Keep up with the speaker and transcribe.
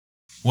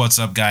What's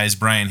up, guys?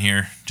 Brian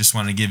here. Just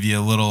want to give you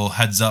a little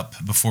heads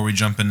up before we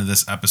jump into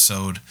this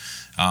episode.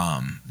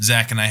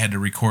 Zach and I had to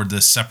record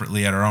this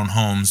separately at our own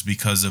homes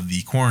because of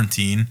the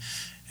quarantine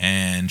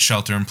and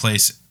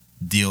shelter-in-place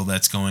deal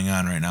that's going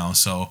on right now.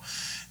 So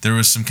there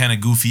was some kind of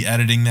goofy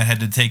editing that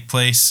had to take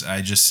place.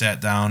 I just sat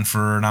down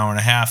for an hour and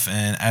a half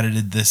and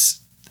edited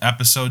this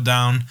episode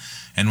down.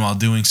 And while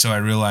doing so, I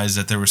realized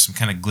that there was some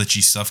kind of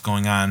glitchy stuff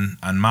going on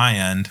my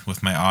end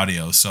with my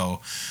audio.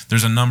 So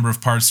there's a number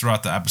of parts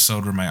throughout the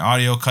episode where my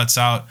audio cuts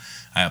out.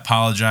 I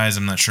apologize.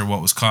 I'm not sure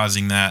what was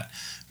causing that.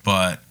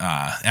 But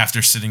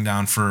after sitting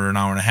down for an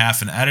hour and a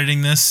half and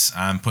editing this,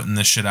 I'm putting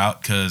this shit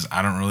out because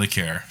I don't really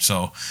care.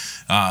 So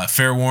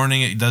fair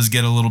warning, it does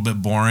get a little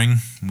bit boring.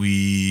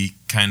 We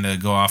kind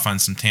of go off on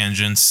some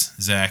tangents.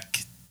 Zach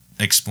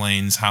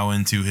explains how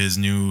into his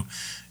new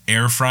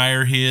air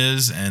fryer he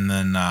is, and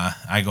then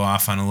I go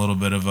off on a little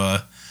bit of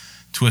a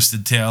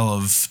twisted tale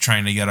of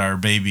trying to get our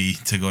baby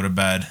to go to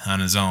bed on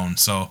his own.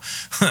 So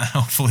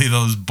hopefully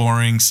those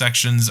boring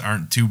sections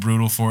aren't too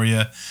brutal for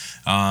you.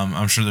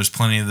 I'm sure there's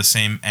plenty of the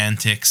same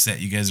antics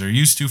that you guys are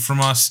used to from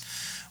us.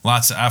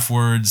 Lots of F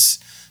words.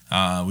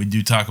 We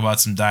do talk about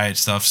some diet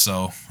stuff,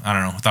 so I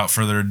don't know. Without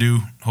further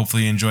ado,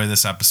 hopefully you enjoy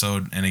this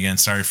episode. And again,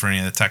 sorry for any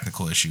of the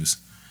technical issues.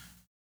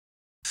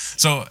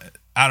 So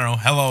I don't know.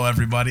 Hello,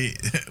 everybody.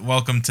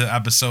 Welcome to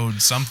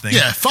episode something.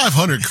 Yeah,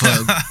 500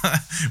 Club.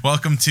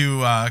 Welcome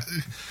to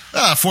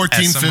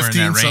 14,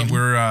 15 something.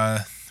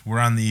 We're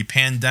on the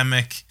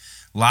pandemic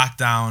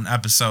lockdown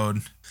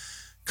episode,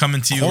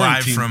 coming to you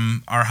Quarantine. live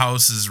from our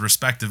houses,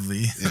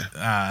 respectively.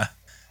 Yeah.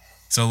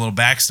 So a little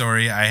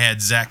backstory: I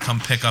had Zach come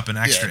pick up an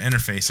extra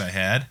interface I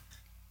had,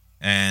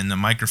 and the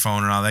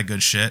microphone and all that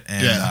good shit,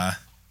 and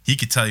he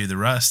could tell you the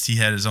rest. He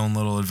had his own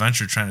little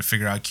adventure trying to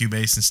figure out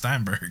Cubase and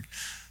Steinberg.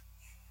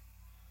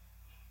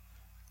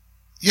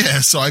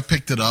 Yeah, so I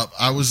picked it up.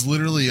 I was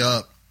literally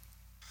up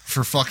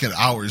for fucking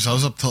hours. I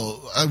was up till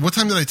what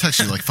time did I text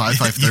you? Like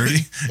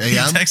 5:30 a.m. He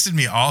texted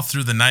me all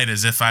through the night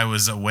as if I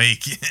was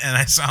awake, and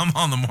I saw him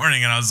all in the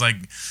morning, and I was like,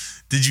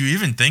 "Did you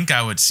even think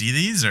I would see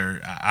these?"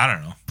 Or I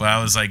don't know, but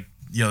I was like,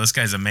 "Yo, this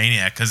guy's a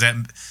maniac." Because at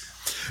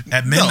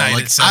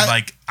midnight it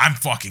said I'm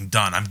fucking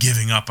done. I'm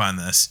giving up on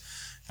this.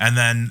 And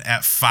then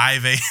at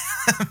 5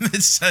 a.m.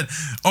 it said,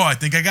 "Oh, I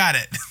think I got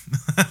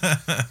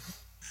it."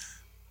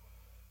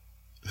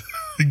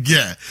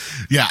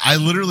 Yeah. I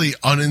literally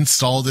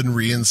uninstalled and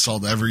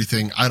reinstalled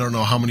everything. I don't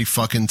know how many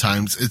fucking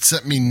times. It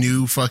sent me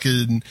new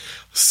fucking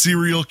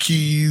serial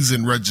keys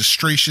and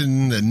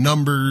registration and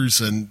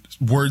numbers and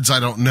words I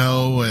don't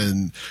know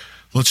and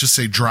let's just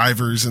say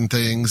drivers and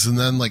things. And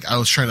then I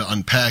was trying to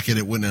unpack it.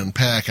 It wouldn't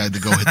unpack. I had to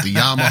go hit the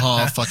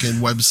Yamaha fucking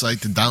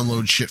website to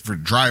download shit for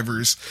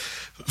drivers.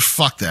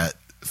 Fuck that.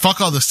 Fuck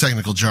all this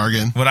technical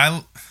jargon. What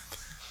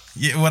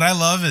I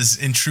love is,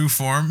 in true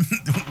form,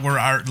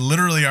 we're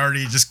literally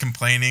already just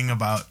complaining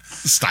about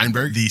the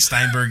Steinberg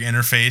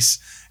interface,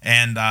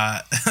 and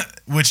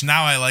which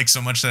now I like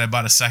so much that I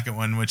bought a second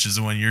one, which is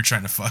the one you're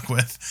trying to fuck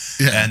with.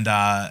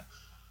 Yeah.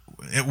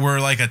 And we're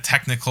like a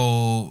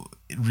technical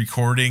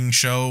recording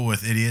show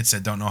with idiots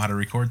that don't know how to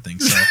record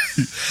things.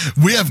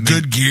 So we have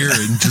good gear,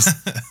 and just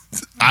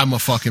I'm a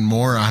fucking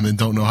moron and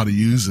don't know how to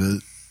use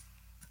it.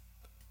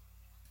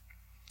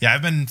 Yeah,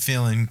 I've been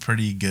feeling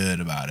pretty good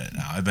about it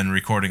now. I've been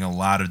recording a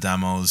lot of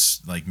demos,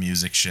 like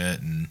music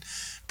shit and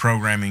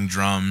programming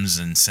drums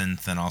and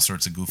synth and all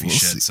sorts of goofy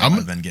shit. So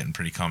I've been getting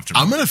pretty comfortable.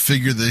 I'm going to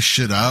figure this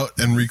shit out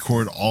and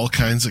record all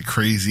kinds of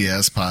crazy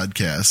ass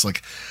podcasts.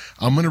 Like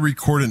I'm going to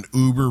record an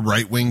Uber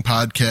right-wing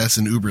podcast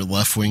and Uber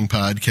left-wing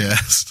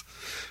podcast.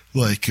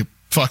 Like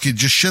fucking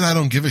just shit I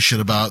don't give a shit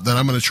about. Then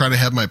I'm going to try to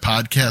have my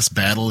podcast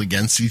battle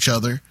against each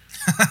other.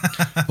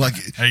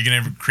 Are you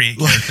going to create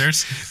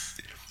characters?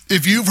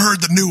 If you've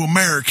heard the New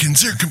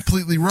Americans, they're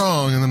completely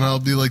wrong. And then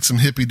I'll be like some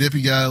hippy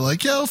dippy guy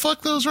like, yo,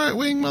 fuck those right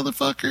wing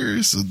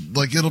motherfuckers.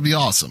 Like, it'll be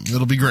awesome.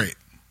 It'll be great.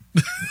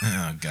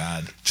 Oh,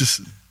 God.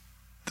 Just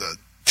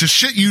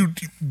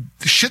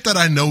shit that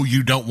I know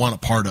you don't want a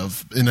part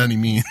of in any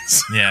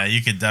means. Yeah,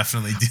 you could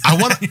definitely do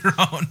that on your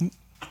own.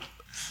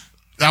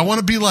 I want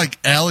to be like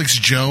Alex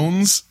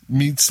Jones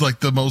meets like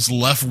the most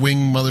left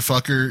wing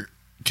motherfucker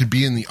could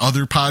be in the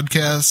other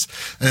podcasts.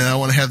 And I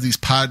want to have these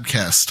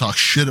podcasts talk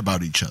shit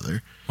about each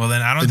other. Well,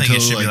 then I don't think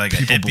it should be like a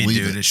hippie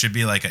dude. It should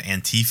be like an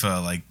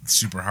Antifa, like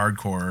super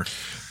hardcore.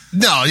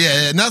 No,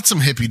 yeah, not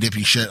some hippie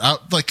dippy shit.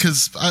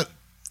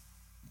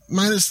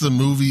 Minus the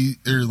movie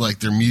or like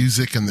their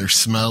music and their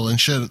smell and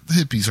shit, the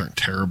hippies aren't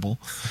terrible.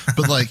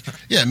 But like,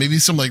 yeah, maybe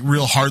some like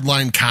real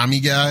hardline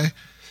commie guy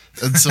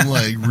and some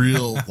like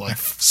real like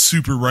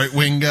super right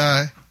wing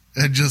guy,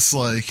 and just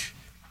like,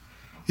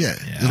 yeah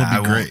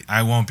it'll be great.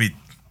 I won't be.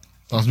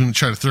 I was going to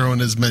try to throw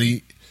in as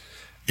many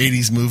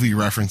 80s movie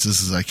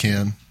references as I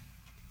can.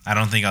 I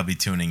don't think I'll be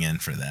tuning in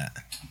for that.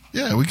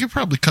 Yeah, we could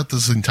probably cut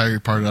this entire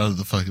part out of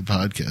the fucking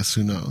podcast.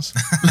 Who knows?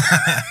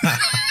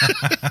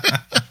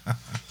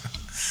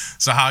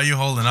 So how are you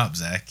holding up,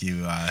 Zach?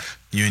 You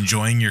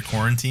enjoying your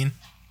quarantine?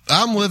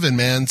 I'm living,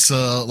 man.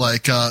 So,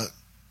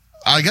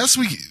 I guess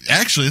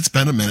it's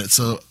been a minute.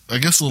 So, I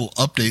guess little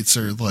updates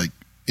are,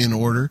 in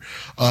order.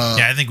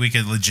 Yeah, I think we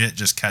could legit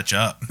just catch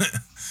up.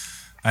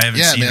 I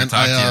haven't seen you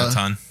talk to you a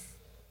ton.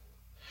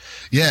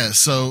 Yeah,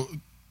 so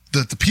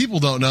that the people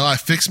don't know, I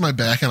fixed my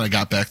back and I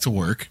got back to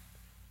work.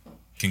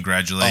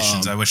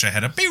 Congratulations. I wish I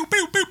had a pew,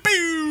 pew, pew,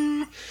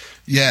 pew.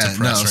 Yeah,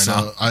 no, right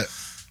so now.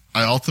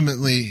 I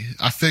ultimately,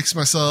 I fixed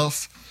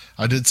myself.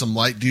 I did some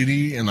light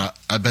duty, and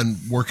I've been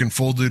working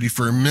full duty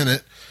for a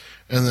minute,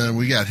 and then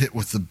we got hit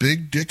with the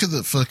big dick of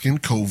the fucking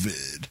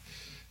COVID.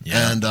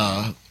 Yeah. And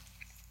I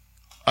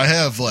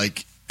have,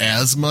 like,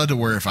 asthma to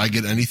where if I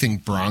get anything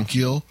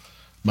bronchial,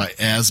 my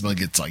asthma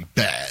gets, like,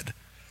 bad.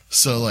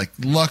 So, like,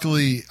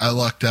 luckily, I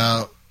lucked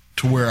out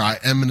to where I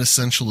am an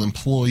essential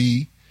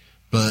employee,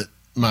 but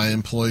my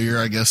employer,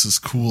 I guess, is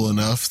cool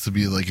enough to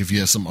be like, if you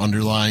have some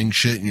underlying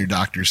shit and your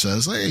doctor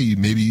says, hey,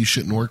 maybe you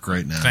shouldn't work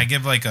right now. Can I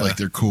give like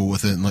they're cool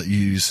with it and let you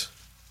use.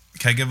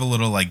 Can I give a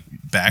little like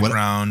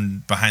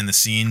background behind the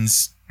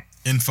scenes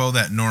info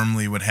that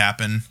normally would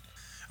happen?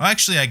 Well,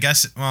 actually, I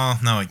guess, well,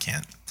 no, it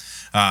can't.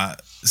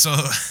 So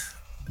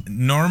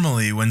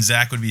normally when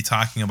Zach would be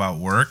talking about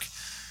work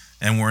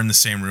and we're in the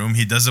same room,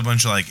 he does a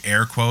bunch of like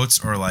air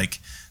quotes or like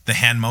the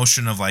hand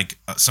motion of like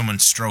someone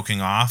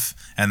stroking off,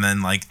 and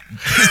then like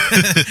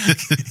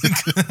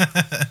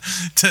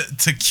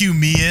to cue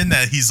me in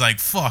that he's like,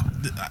 fuck,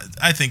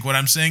 I think what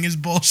I'm saying is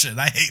bullshit.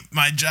 I hate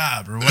my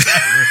job or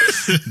whatever.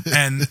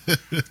 And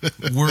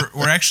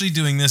we're actually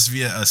doing this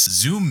via a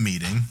Zoom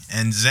meeting,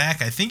 and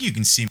Zach, I think you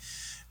can see me,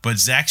 but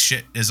Zach's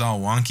shit is all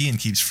wonky and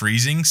keeps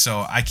freezing,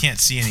 so I can't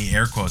see any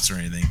air quotes or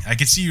anything. I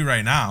can see you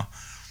right now.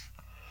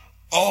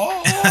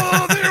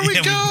 Oh, there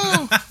we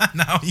go.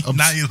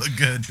 Now you look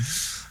good.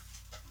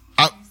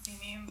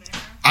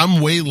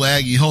 I'm way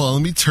laggy. Hold on,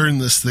 let me turn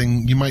this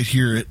thing. You might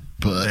hear it,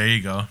 but there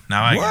you go.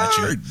 Now I got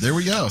you. There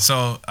we go.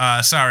 So,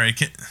 sorry.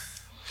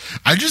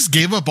 I just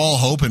gave up all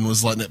hope and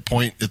was letting it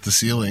point at the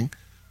ceiling.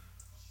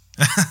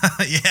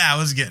 Yeah, I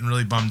was getting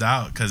really bummed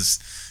out because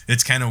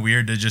it's kind of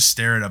weird to just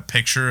stare at a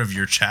picture of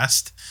your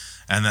chest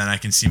and then I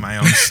can see my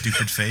own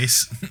stupid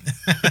face.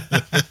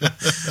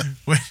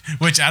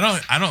 Which I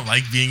don't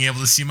like being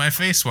able to see my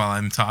face while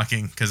I'm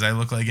talking because I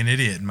look like an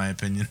idiot in my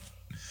opinion.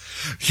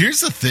 Here's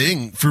the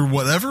thing, for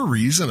whatever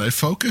reason, I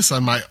focus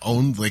on my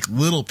own like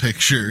little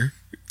picture,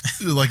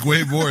 like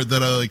way more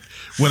than I like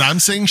when I'm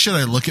saying shit.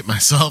 I look at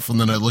myself and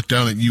then I look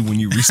down at you when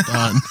you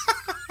respond.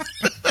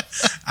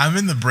 I'm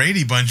in the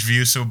Brady Bunch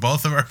view, so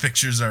both of our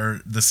pictures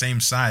are the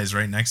same size,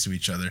 right next to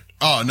each other.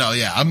 Oh no,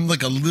 yeah, I'm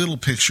like a little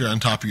picture on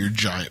top of your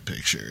giant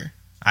picture.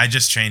 I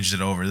just changed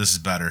it over. This is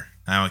better.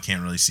 Now I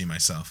can't really see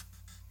myself.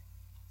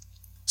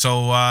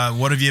 So,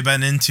 what have you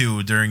been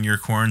into during your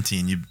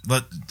quarantine?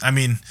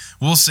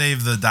 We'll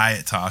save the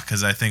diet talk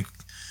because I think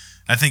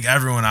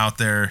everyone out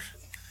there,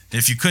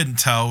 if you couldn't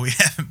tell, we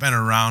haven't been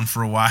around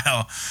for a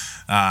while.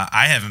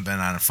 I haven't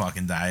been on a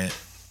fucking diet.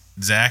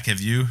 Zach,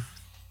 have you?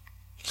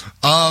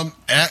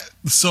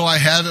 So I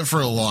haven't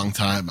for a long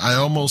time.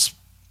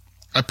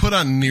 I put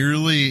on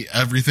nearly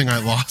everything I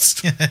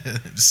lost.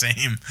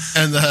 Same.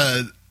 And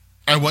then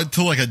I went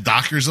to like a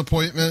doctor's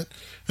appointment.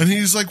 And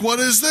he's like, what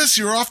is this?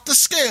 You're off the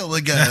scale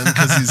again.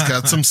 Because he's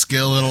got some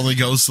scale that only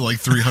goes to like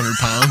 300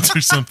 pounds or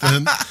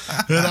something.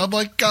 And I'm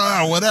like,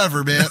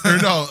 whatever, man. Or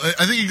no,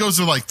 I think he goes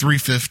to like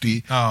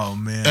 350. Oh,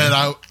 man.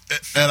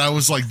 And I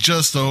was like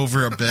just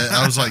over a bit.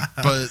 I was like,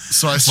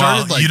 so I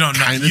started you don't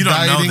know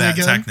that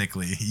again.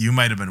 Technically. You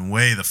might have been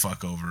way the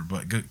fuck over,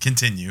 but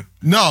continue.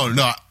 No.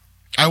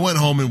 I went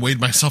home and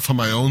weighed myself on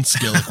my own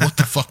scale. Like, what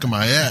the fuck am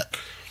I at?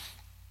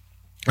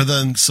 And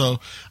then, so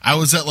I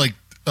was at like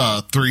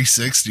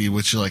 360,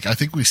 which like I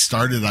think we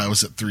started, I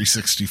was at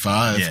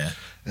 365. Yeah.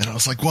 And I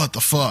was like, what the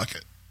fuck?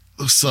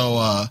 So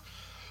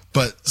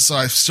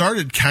I've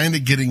started kind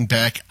of getting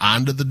back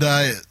onto the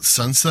diet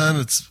since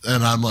then.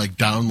 And I'm like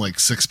down like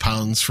 6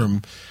 pounds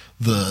from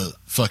the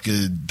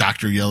fucking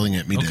doctor yelling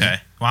at me. Okay.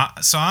 Well,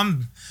 so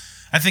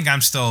I think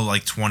I'm still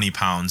like 20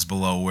 pounds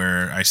below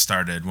where I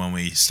started when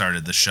we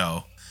started the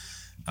show.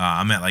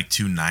 I'm at like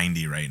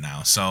 290 right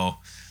now. So,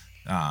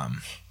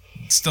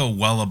 still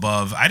well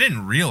above. I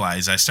didn't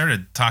realize. I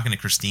started talking to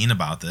Christine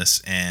about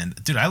this, and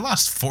dude, I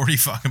lost 40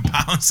 fucking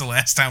pounds the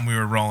last time we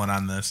were rolling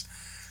on this.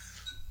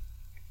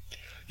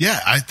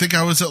 Yeah, I think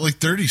I was at like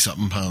 30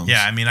 something pounds.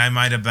 Yeah, I mean, I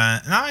might have been.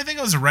 No, I think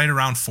I was right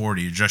around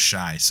 40, just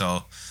shy.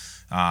 So,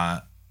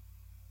 I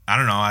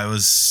don't know. I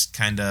was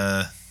kind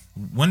of.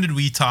 When did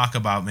we talk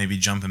about maybe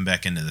jumping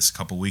back into this? A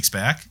couple weeks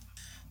back.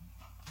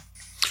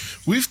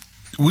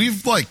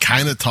 We've like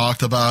kind of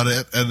talked about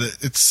it, and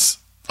it's.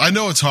 I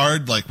know it's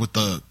hard, like with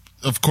the.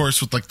 Of course,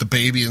 with like the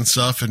baby and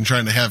stuff and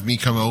trying to have me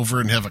come over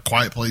and have a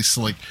quiet place to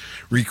like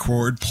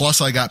record.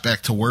 Plus I got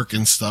back to work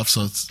and stuff.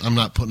 So I'm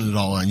not putting it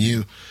all on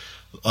you.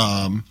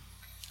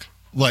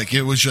 Like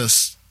it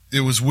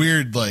was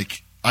weird.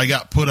 Like I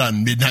got put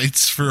on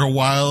midnights for a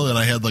while and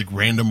I had like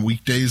random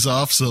weekdays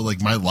off. So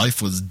like my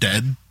life was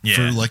dead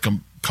for like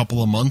a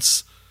couple of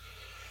months.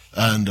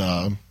 And,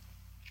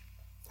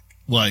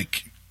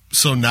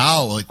 so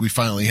now like we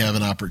finally have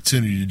an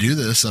opportunity to do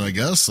this. And I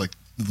guess like,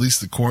 at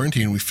least the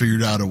quarantine, we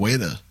figured out a way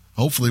to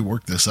hopefully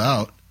work this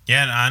out.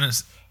 Yeah,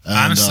 and And,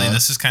 honestly,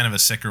 this is kind of a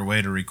sicker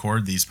way to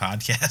record these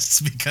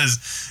podcasts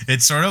because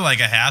it's sort of like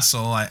a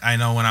hassle. I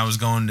know when I was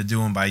going to do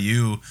them by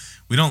you,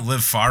 we don't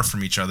live far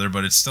from each other,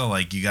 but it's still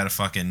like you got to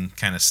fucking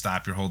kind of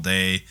stop your whole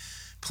day,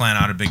 plan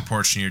out a big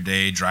portion of your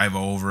day, drive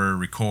over,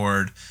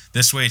 record.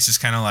 This way, it's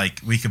just kind of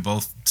like we could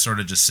both sort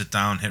of just sit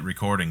down, hit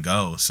record, and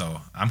go. So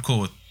I'm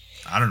cool with,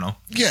 I don't know.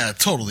 Yeah,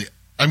 totally.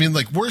 I mean,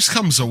 like, worst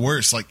comes to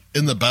worst, like,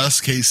 in the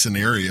best case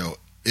scenario,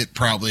 it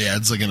probably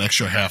adds like an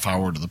extra half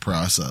hour to the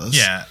process.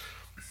 Yeah.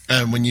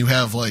 And when you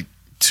have like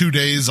 2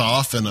 days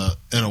off and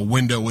a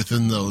window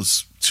within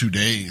those 2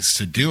 days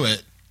to do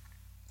it,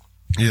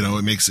 you know,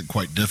 it makes it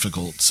quite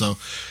difficult. So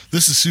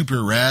this is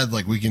super rad.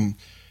 Like, we can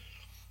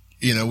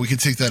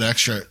take that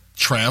extra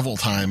travel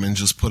time and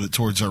just put it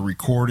towards our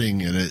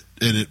recording, and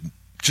it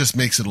just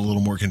makes it a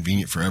little more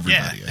convenient for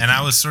everybody. Yeah,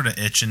 I was sort of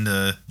itching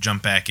to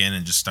jump back in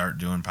and just start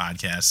doing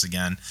podcasts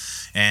again.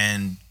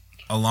 And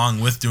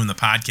along with doing the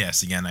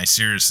podcast again, I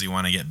seriously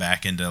want to get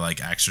back into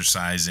like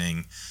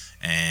exercising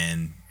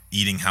and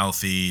eating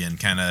healthy and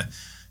kind of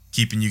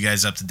keeping you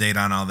guys up to date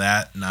on all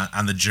that,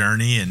 on the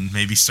journey, and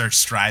maybe start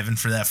striving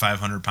for that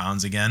 500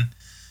 pounds again.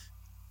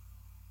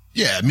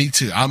 Yeah, me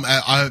too. I'm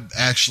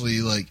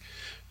actually, like,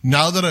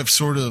 now that I've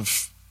sort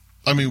of,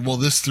 I mean, well,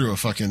 this threw a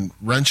fucking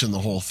wrench in the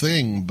whole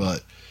thing,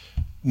 but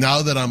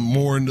now that I'm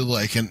more into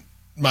like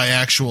my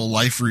actual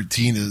life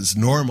routine is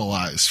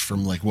normalized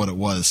from like what it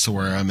was to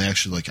where I'm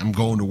actually like, I'm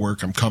going to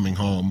work, I'm coming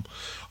home,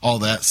 all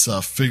that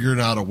stuff,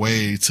 figuring out a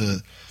way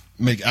to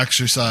make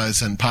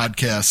exercise and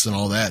podcasts and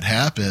all that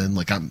happen.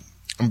 Like, I'm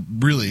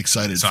really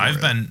excited. So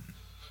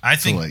I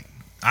think like,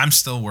 I'm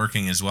still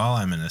working as well.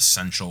 I'm an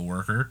essential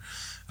worker.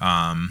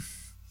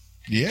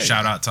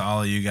 Shout out to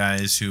all of you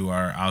guys who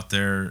are out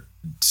there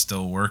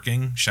still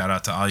working. Shout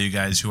out to all you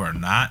guys who are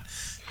not.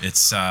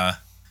 It's kind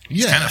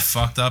of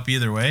fucked up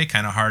either way,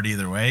 kind of hard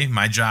either way.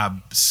 My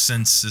job,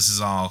 since this has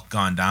all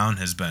gone down,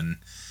 has been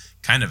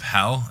kind of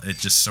hell. It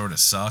just sort of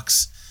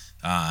sucks.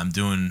 I'm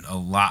doing a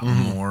lot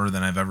more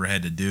than I've ever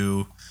had to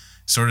do.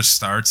 Sort of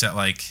starts at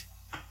like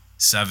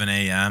 7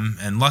 a.m.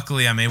 And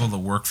luckily I'm able to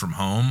work from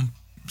home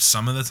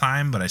some of the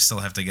time, but I still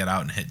have to get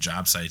out and hit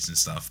job sites and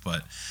stuff.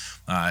 But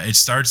it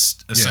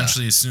starts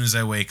essentially as soon as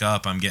I wake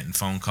up, I'm getting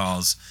phone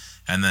calls.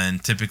 And then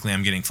typically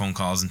I'm getting phone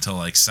calls until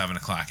like 7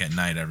 o'clock at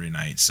night every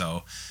night.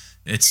 So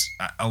it's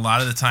a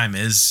lot of the time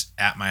is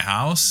at my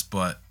house,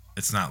 but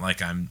it's not like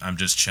I'm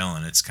just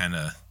chilling. It's kind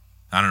of,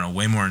 I don't know,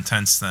 way more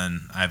intense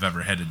than I've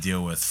ever had to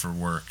deal with for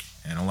work.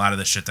 And a lot of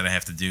the shit that I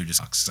have to do just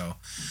sucks. So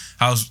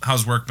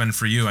how's work been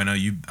for you? I know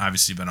you've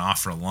obviously been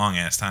off for a long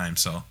ass time,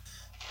 so.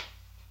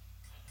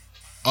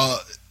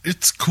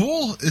 It's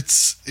cool.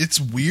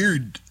 It's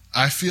weird.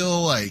 I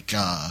feel like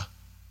I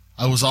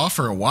was off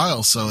for a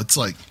while, so it's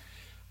like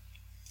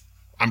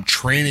I'm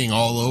training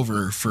all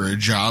over for a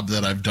job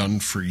that I've done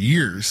for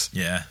years.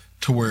 Yeah.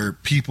 To where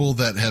people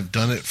that have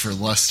done it for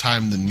less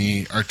time than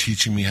me are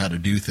teaching me how to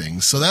do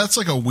things. So that's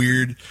like a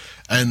weird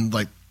and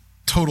like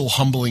total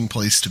humbling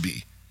place to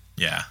be.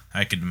 Yeah,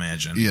 I could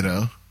imagine. You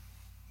know?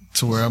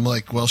 To where I'm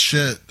like, well,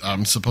 shit,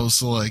 I'm supposed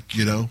to, like,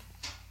 you know,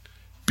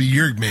 be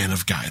your man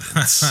of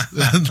guidance.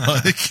 And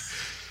like,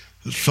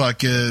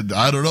 fucking,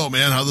 I don't know,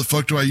 man. How the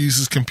fuck do I use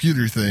this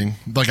computer thing?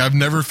 Like, I've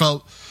never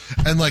felt,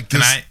 and like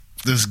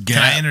this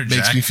gap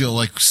makes me feel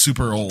like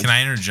super old. Can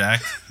I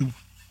interject?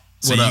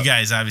 So you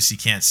guys obviously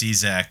can't see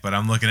Zach, but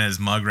I'm looking at his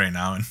mug right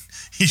now, and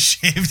he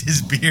shaved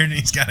his beard and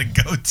he's got a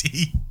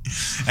goatee.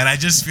 And I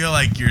just feel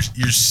like your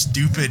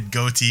stupid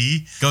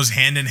goatee goes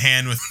hand in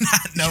hand with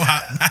not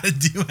how to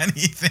do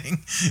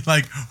anything.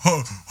 Like,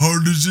 how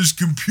does this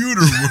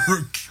computer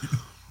work?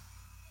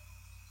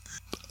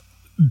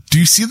 Do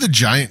you see the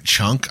giant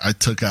chunk I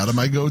took out of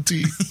my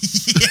goatee?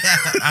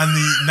 Yeah, on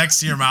the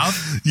next to your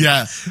mouth?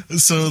 Yeah.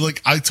 So,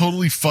 like, I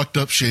totally fucked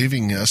up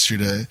shaving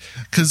yesterday.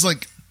 Because,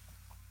 like,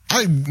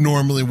 I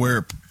normally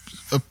wear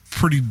a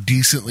pretty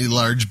decently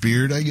large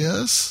beard, I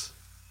guess.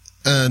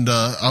 And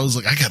I was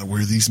like, I got to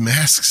wear these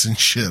masks and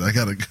shit. I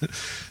got to,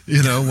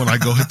 you know, when I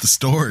go hit the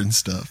store and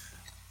stuff.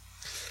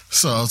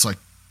 So I was like,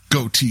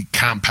 goatee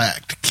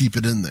compact, keep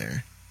it in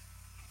there.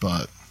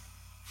 But,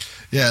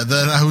 yeah,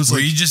 then I was like...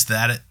 Were you just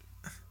that...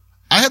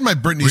 I had my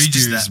Britney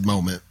Spears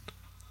moment.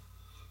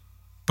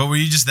 But were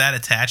you just that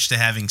attached to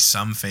having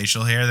some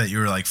facial hair that you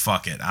were like,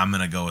 fuck it, I'm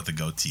going to go with a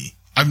goatee?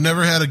 I've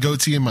never had a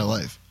goatee in my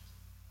life.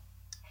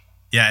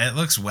 Yeah, it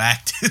looks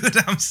whack, dude.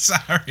 I'm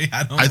sorry.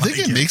 I think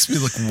it makes me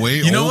look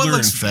way older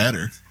and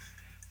fatter.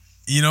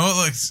 You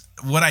know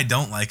what I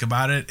don't like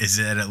about it is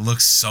that it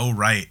looks so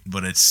right,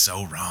 but it's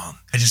so wrong.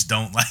 I just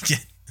don't like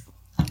it.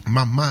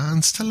 My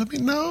mind's telling me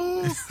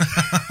no.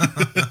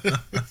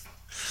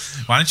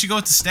 Why don't you go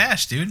with the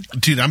stash, dude?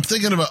 Dude, I'm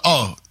thinking about,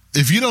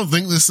 if you don't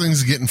think this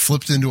thing's getting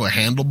flipped into a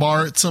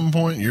handlebar at some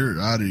point, you're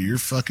out of your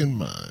fucking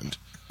mind.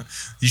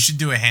 You should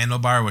do a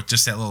handlebar with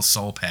just that little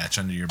soul patch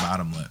under your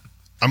bottom lip.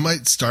 I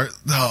might start.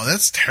 No,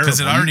 that's terrible. Because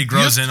it already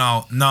grows in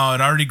all. No,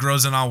 it already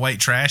grows in all white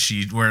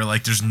trashy, where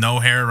like there's no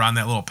hair around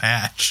that little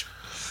patch.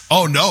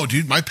 Oh no,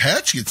 dude, my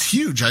patch gets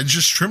huge. I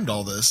just trimmed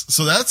all this,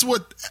 so that's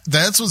what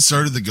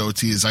started the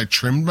goatee. Is I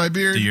trimmed my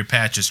beard. Dude, your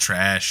patch is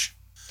trash.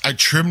 I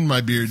trimmed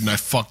my beard and I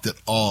fucked it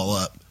all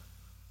up.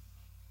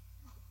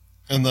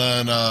 And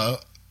then I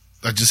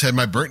just had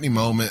my Britney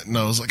moment, and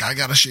I was like, I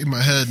gotta shave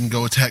my head and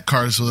go attack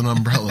cars with an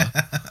umbrella.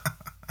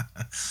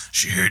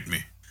 She hurt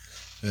me.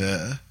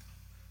 Yeah.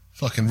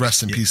 Fucking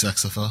rest in peace,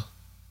 XFL.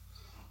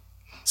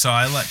 So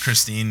I let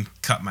Christine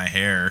cut my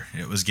hair.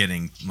 It was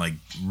getting like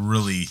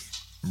really,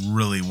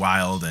 really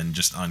wild and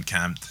just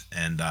unkempt.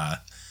 And I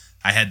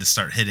had to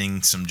start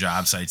hitting some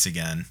job sites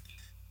again.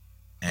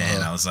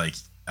 And I was like,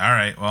 all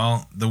right,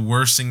 well, the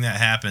worst thing that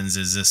happens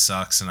is this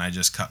sucks. And I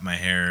just cut my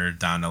hair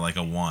down to like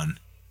a 1.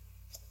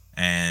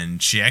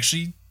 And she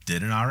actually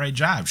did an all right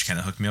job. She kind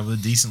of hooked me up with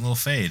a decent little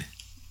fade.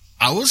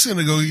 I was going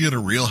to go get a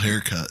real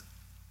haircut.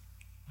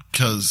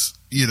 Because,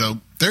 you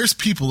know, there's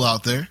people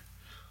out there,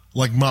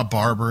 like my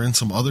barber and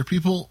some other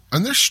people,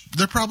 and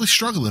they're probably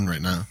struggling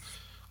right now.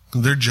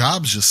 Their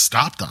jobs just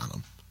stopped on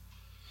them.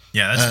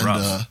 Yeah, that's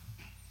rough.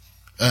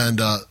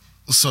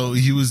 So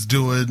he was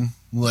doing,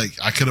 like,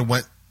 I could have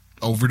went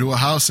over to a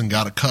house and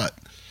got a cut.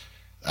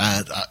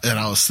 And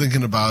I was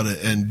thinking about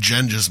it, and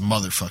Jen just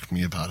motherfucked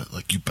me about it.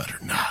 Like, you better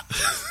not.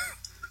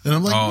 And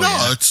I'm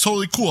like, it's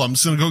totally cool. I'm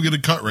just going to go get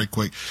a cut right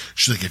quick.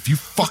 She's like, if you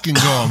fucking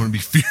go, I'm going to be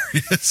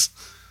furious.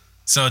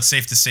 So it's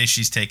safe to say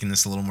she's taking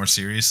this a little more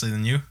seriously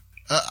than you?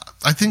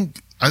 I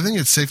think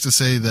it's safe to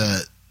say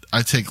that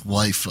I take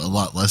life a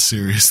lot less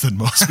serious than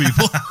most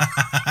people.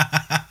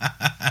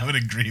 I would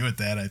agree with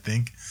that, I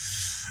think.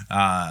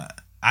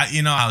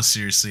 You know how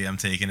seriously I'm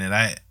taking it.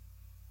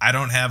 I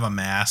don't have a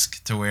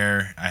mask to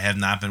wear. I have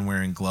not been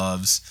wearing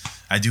gloves.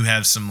 I do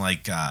have some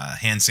like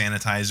hand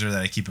sanitizer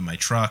that I keep in my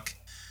truck,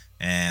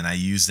 and I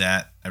use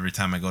that every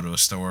time I go to a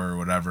store or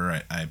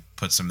whatever. I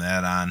put some of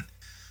that on.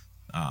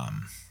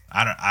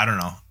 I don't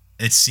know.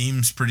 It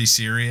seems pretty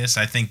serious.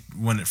 I think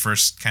when it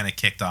first kind of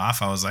kicked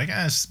off, I was like,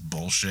 it's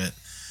bullshit.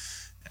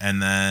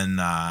 And then,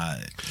 yeah,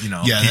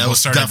 that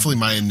was definitely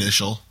my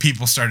initial.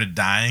 People started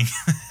dying,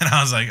 and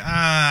I was like,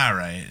 all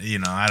right,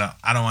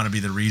 I don't want to be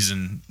the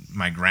reason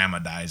my grandma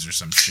dies or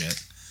some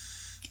shit.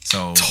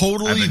 So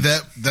totally,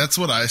 that's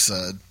what I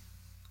said.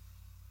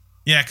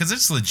 Yeah, because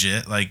it's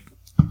legit. Like,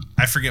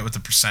 I forget what the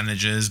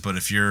percentage is, but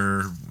if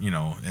you're,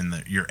 in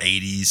your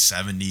 80s,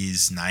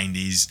 70s,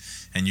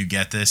 90s, and you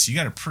get this, you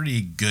got a pretty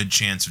good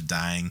chance of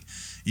dying,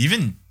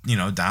 even,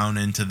 down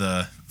into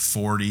the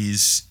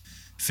 40s,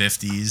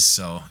 50s.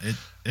 So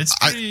it's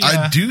pretty,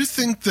 I do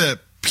think that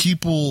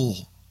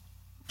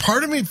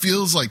part of me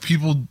feels like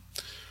people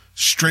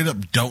straight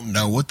up don't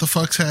know what the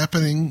fuck's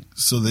happening,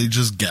 so they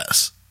just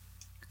guess.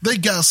 They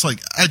guess like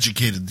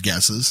educated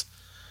guesses,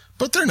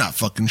 but they're not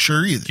fucking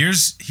sure either.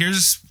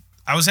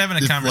 I was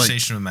having a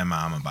conversation with my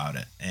mom about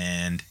it,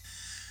 and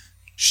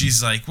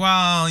she's like,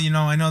 well,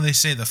 I know they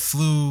say the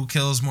flu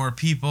kills more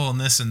people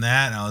and this and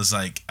that. And I was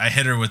like, I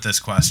hit her with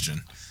this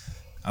question.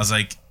 I was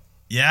like,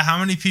 yeah, how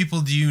many people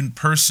do you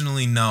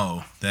personally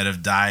know that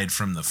have died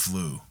from the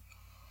flu?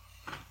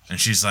 And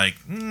she's like,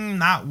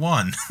 not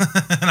one.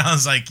 And I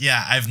was like,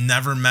 yeah, I've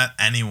never met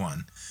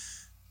anyone.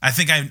 I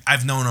think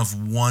I've known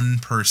of one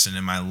person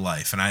in my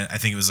life, and I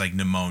think it was like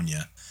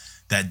pneumonia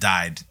that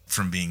died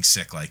from being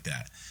sick like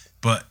that.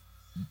 But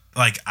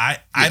like I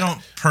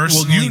don't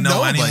personally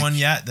know anyone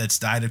yet that's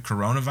died of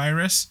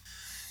coronavirus,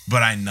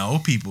 but I know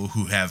people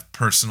who have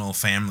personal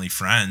family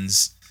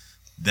friends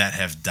that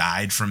have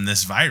died from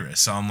this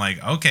virus. So I'm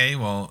like, okay,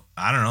 well,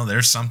 I don't know,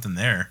 there's something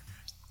there.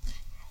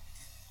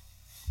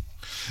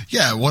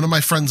 Yeah, one of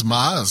my friends'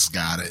 ma's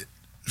got it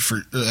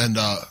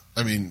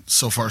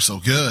so far so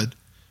good,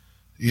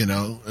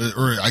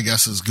 or I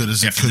guess as good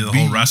as it could be. You have to do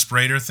the whole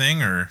respirator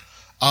thing, or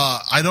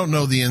I don't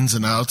know the ins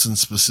and outs and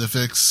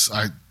specifics.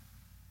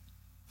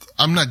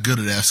 I'm not good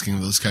at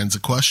asking those kinds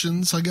of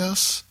questions, I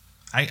guess.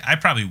 I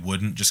probably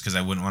wouldn't, just because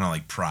I wouldn't want to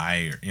like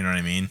pry, or you know what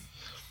I mean?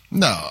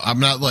 No, I'm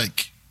not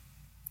like.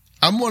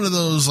 I'm one of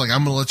those, like,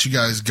 I'm going to let you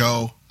guys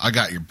go. I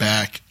got your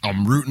back.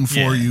 I'm rooting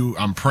for you.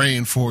 I'm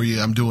praying for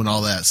you. I'm doing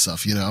all that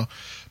stuff,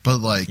 But,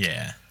 like,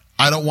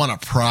 I don't want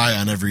to pry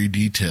on every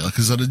detail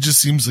because it just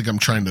seems like I'm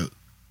trying to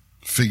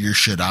figure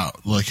shit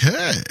out. Like,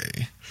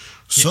 hey.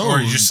 So,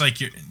 or you're just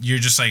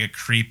like a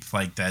creep,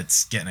 like,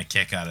 that's getting a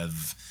kick out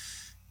of,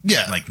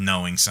 like,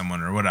 knowing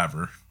someone or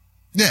whatever.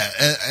 Yeah,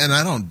 and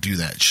I don't do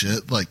that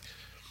shit. Like,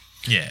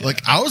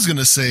 like, I wanted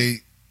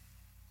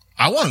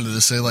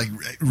to say, like,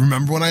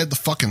 remember when I had the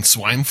fucking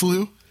swine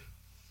flu?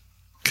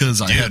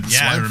 Because I had swine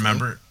flu. I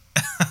remember.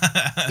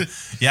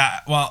 Yeah,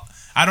 well,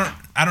 I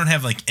don't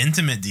have like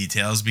intimate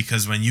details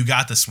because when you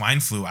got the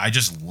swine flu, I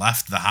just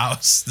left the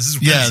house. This is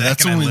when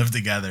Zach and I lived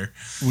together.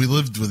 We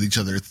lived with each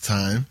other at the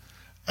time,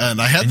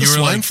 and I had the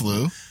swine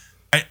flu.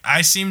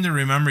 I seem to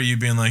remember you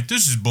being like,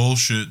 "This is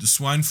bullshit. The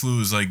swine flu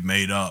is like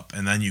made up,"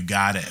 and then you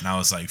got it, and I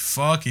was like,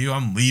 "Fuck you,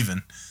 I'm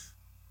leaving."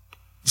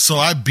 So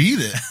I beat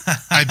it.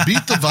 I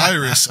beat the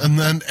virus, and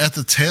then at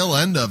the tail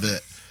end of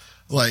it,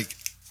 like,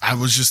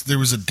 there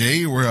was a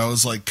day where I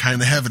was like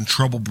kind of having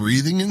trouble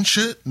breathing and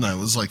shit, and I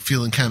was like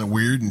feeling kind of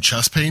weird and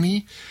chest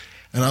painy,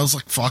 and I was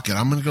like, fuck it,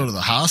 I'm gonna go to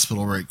the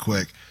hospital right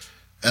quick.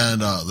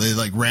 And they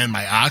like ran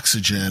my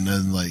oxygen,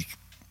 and like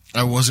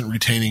I wasn't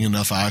retaining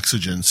enough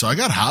oxygen. So I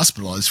got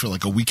hospitalized for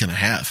like a week and a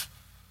half.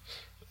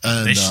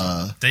 And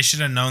they should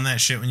have known that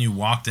shit when you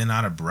walked in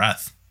out of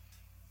breath.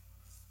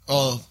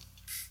 Oh,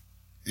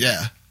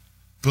 yeah.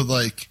 But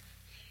like,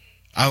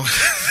 I was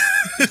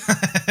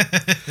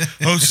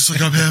just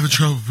like, I'm having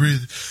trouble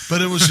breathing.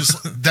 But it was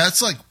just,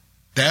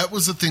 that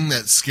was the thing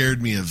that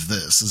scared me of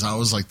this, is I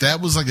was like, that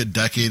was like a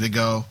decade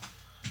ago,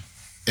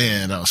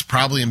 and I was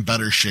probably in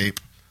better shape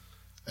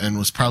and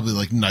was probably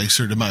like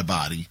nicer to my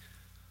body.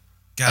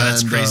 God,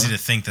 that's crazy to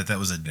think that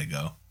was a day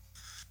ago.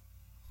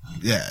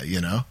 Yeah,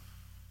 you know?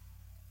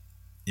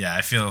 Yeah,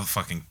 I feel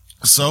fucking...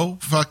 So,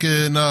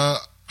 fucking,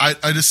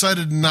 I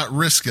decided to not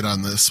risk it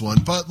on this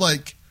one, but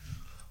like,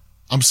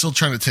 I'm still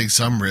trying to take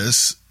some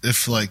risks.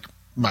 If like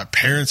my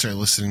parents are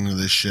listening to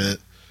this shit,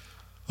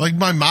 like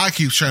my mom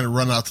keeps trying to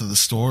run out to the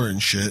store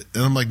and shit,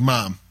 and I'm like,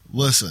 Mom,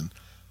 listen,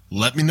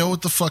 let me know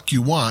what the fuck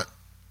you want.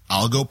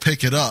 I'll go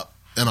pick it up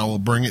and I will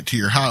bring it to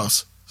your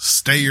house.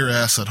 Stay your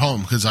ass at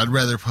home, because I'd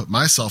rather put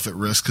myself at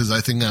risk, because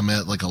I think I'm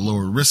at like a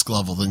lower risk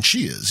level than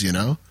she is, you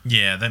know?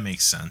 Yeah, that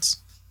makes sense.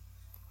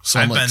 So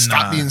I'm like,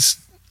 stop being...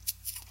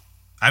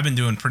 I've been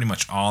doing pretty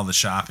much all the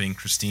shopping.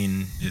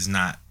 Christine is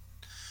not...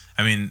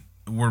 I mean,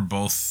 we're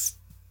both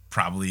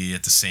probably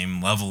at the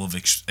same level of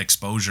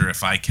exposure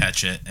if I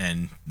catch it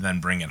and then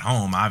bring it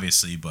home,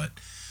 obviously, but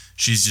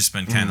she's just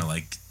been kind of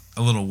like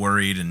a little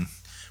worried, and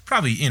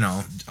probably, you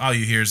know, all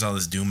you hear is all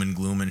this doom and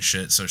gloom and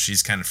shit, so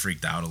she's kind of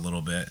freaked out a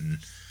little bit, and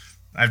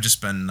I've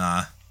just been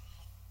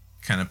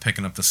kind of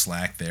picking up the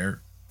slack there.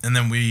 And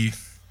then we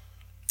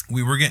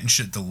were getting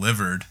shit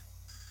delivered,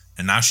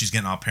 and now she's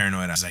getting all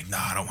paranoid. I was like, no,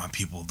 I don't want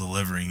people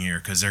delivering here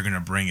because they're going to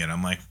bring it.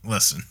 I'm like,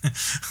 listen,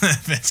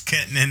 if it's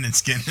getting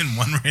in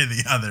one way or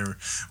the other,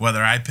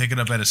 whether I pick it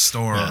up at a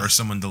store or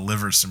someone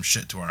delivers some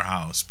shit to our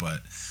house.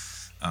 But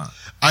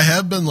I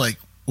have been like,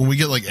 when we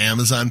get like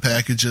Amazon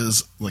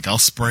packages, like I'll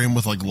spray them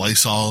with like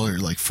Lysol or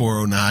like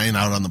 409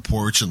 out on the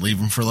porch and leave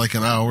them for like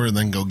an hour and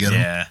then go get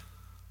them.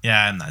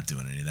 Yeah, I'm not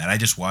doing any of that. I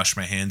just wash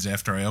my hands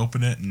after I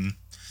open it and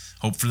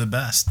hope for the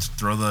best.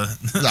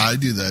 I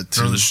do that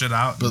too. Throw the shit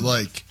out. But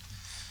like,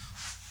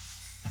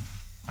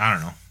 I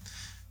don't know.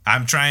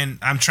 I'm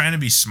trying to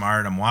be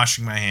smart. I'm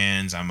washing my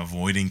hands. I'm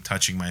avoiding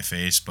touching my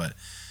face, but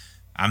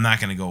I'm not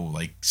going to go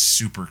like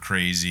super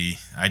crazy.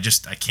 I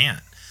can't.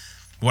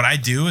 What I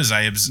do is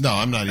No,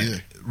 I'm not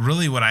either.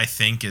 Really what I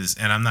think is,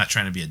 and I'm not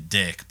trying to be a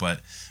dick,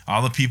 but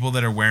all the people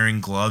that are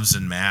wearing gloves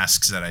and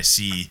masks that I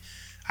see,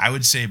 I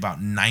would say about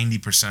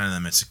 90% of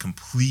them, it's a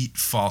complete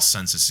false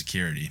sense of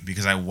security,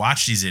 because I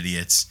watch these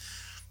idiots.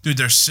 Dude,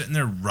 they're sitting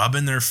there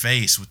rubbing their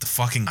face with the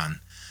fucking on.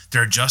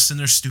 They're adjusting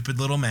their stupid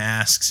little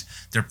masks.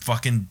 They're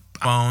fucking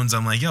bones.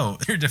 I'm like, yo,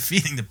 you're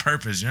defeating the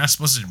purpose. You're not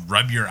supposed to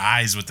rub your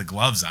eyes with the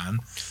gloves on.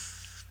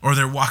 Or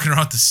they're walking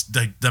around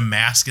the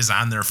mask is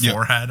on their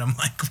forehead. I'm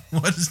like,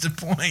 what is the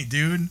point,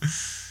 dude?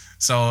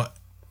 So,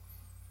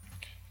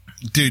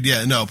 dude,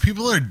 yeah, no,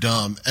 people are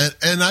dumb,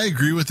 and I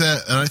agree with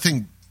that. And I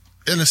think,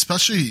 and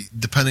especially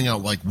depending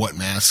on like what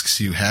masks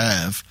you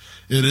have,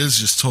 it is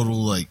just total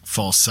like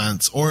false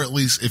sense. Or at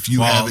least if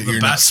you have it,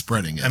 you're not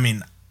spreading it. I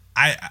mean,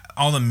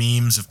 all the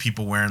memes of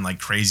people wearing like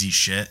crazy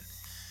shit,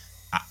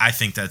 I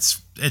think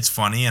it's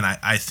funny, and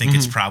I think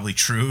it's probably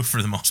true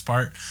for the most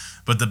part.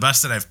 But the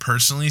best that I've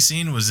personally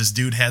seen was this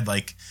dude had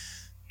like,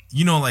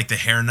 you know, like the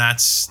hair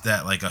nets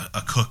that like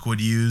a cook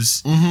would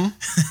use.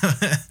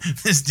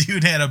 This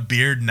dude had a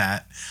beard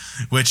net,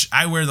 which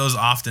I wear those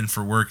often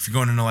for work. If you're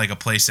going into like a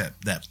place that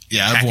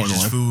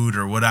packages food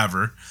or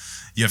whatever,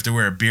 you have to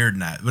wear a beard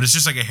net. But it's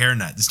just like a hair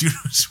net. This dude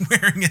was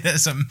wearing it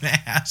as a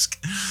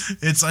mask.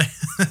 It's like,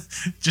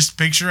 just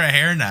picture a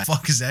hair net. What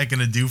the fuck is that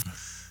gonna do?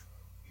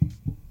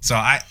 So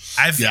I've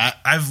had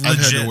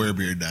to wear a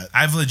beard net.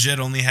 I've legit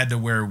only had to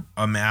wear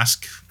a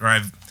mask, or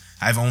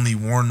I've only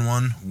worn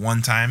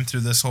one time through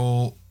this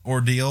whole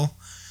ordeal.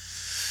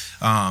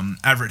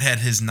 Everett had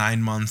his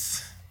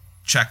 9-month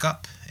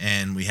checkup,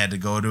 and we had to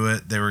go to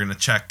it. They were going to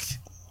check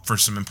for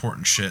some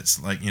important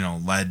shits, like, you know,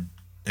 lead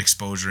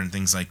exposure and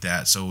things like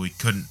that, so we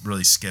couldn't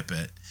really skip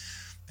it.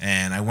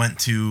 And I went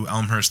to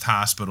Elmhurst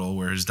Hospital,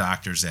 where his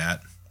doctor's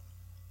at,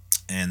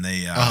 and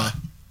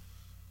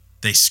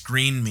they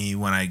screened me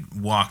when I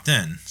walked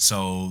in.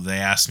 So they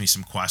asked me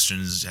some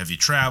questions. Have you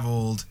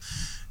traveled?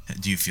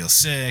 Do you feel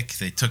sick?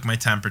 They took my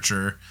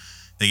temperature.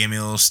 They gave me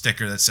a little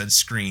sticker that said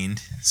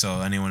screened,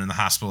 so anyone in the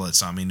hospital that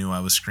saw me knew I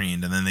was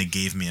screened. And then they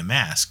gave me a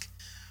mask.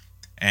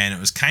 And it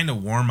was kind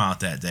of warm out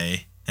that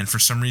day, and for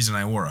some reason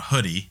I wore a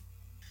hoodie.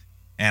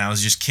 And I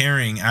was just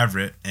carrying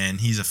Everett,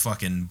 and he's a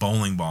fucking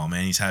bowling ball,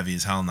 man. He's heavy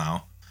as hell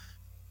now.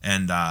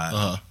 And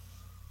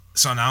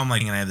so now I'm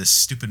like, and I have this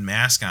stupid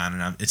mask on,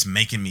 and it's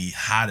making me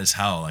hot as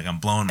hell. Like, I'm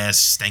blowing my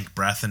stank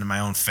breath into my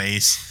own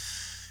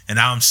face, and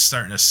now I'm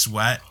starting to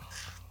sweat.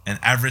 And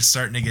Everett's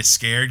starting to get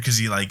scared because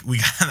we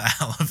got in the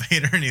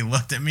elevator, and he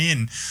looked at me,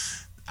 and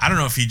I don't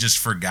know if he just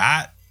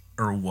forgot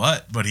or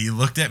what, but he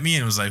looked at me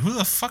and was like, "Who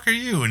the fuck are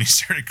you?" And he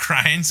started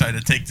crying, so I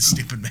had to take the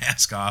stupid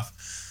mask off.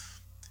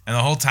 And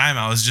the whole time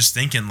I was just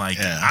thinking, like,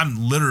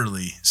 I'm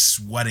literally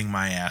sweating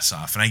my ass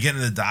off. And I get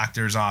into the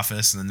doctor's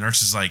office, and the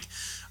nurse is like,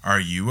 are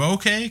you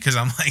okay? Because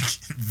I'm like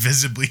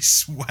visibly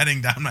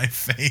sweating down my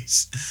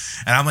face,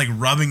 and I'm like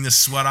rubbing the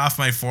sweat off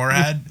my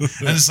forehead.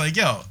 And it's like,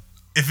 yo,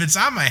 if it's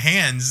on my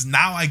hands,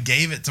 now I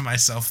gave it to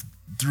myself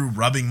through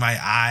rubbing my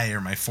eye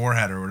or my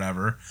forehead or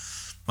whatever.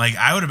 Like,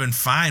 I would have been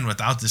fine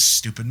without this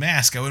stupid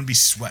mask. I wouldn't be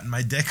sweating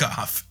my dick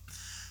off.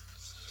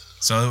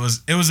 So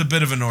it was a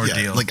bit of an ordeal.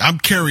 Yeah, like, I'm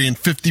carrying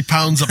 50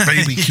 pounds of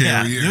baby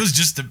carrier. It was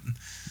just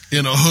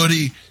in a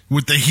hoodie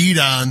with the heat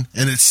on,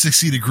 and it's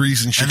 60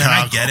 degrees in Chicago. And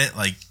then I get it.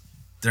 Like,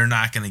 they're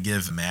not going to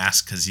give a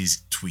mask because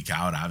he's tweak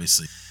out,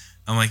 obviously.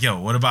 I'm like, yo,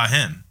 what about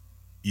him?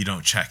 You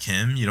don't check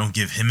him? You don't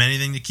give him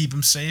anything to keep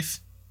him safe?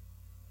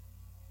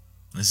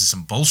 This is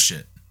some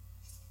bullshit.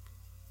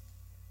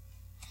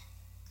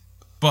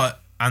 But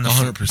on the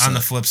 100%. On the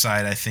flip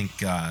side, I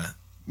think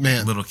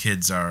little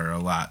kids are a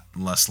lot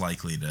less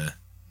likely to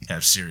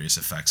have serious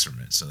effects from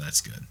it, so that's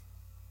good.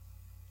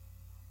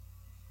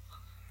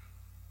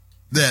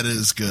 That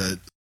is good.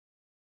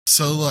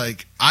 So,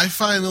 like, I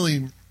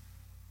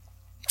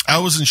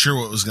wasn't sure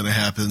what was going to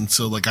happen,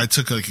 so, like, I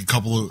took, like, a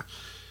couple of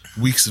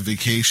weeks of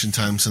vacation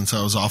time since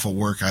I was off of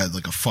work. I had,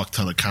 like, a fuck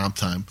ton of comp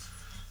time.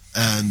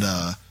 And,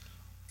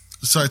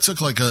 so I took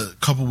like a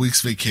couple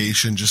weeks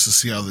vacation just to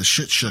see how this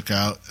shit shook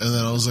out. And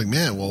then I was like,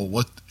 man, well,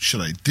 what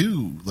should I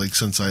do? Like,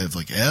 since I have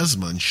like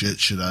asthma and shit,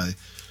 should I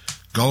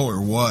go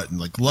or what? And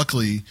like,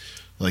 luckily,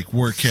 like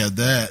work had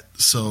that.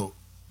 So,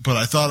 but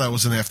I thought I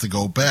was going to have to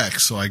go back.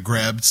 So I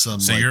grabbed some.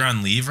 So you're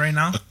on leave right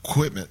now?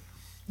 Equipment.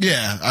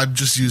 Yeah. I'm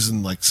just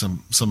using like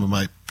some of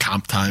my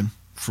comp time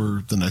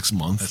for the next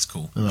month. That's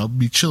cool. And I'll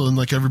be chilling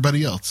like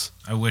everybody else.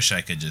 I wish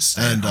I could just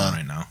stay at home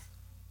right now.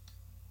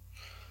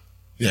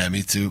 Yeah,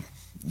 me too.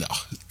 No,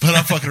 but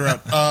I'm fucking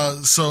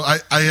around. So I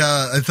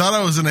thought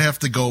I was gonna have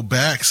to go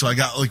back, so I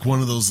got like one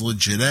of those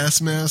legit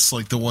ass masks,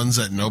 like the ones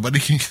that nobody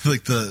can,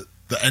 like the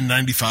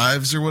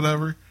N95s or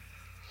whatever.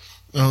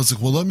 And I was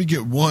like, well, let me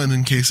get one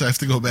in case I have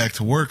to go back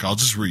to work. I'll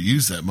just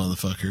reuse that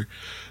motherfucker.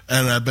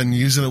 And I've been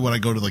using it when I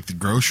go to like the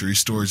grocery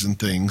stores and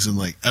things, and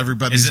like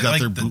everybody's got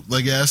like their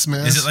bootleg ass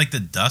mask. Is it like the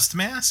dust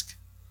mask?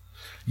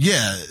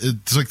 Yeah,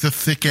 it's like the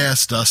thick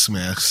ass dust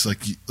masks.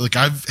 Like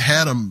I've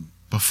had them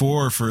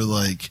before for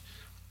like.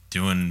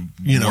 Doing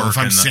if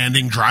I'm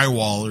sanding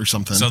drywall or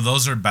something. So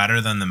those are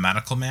better than the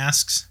medical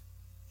masks?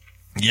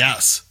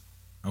 Yes.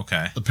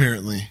 Okay.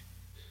 Apparently.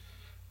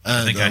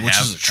 I think I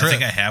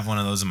have one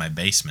of those in my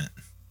basement.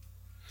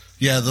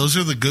 Yeah, those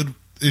are the good.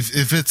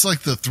 If it's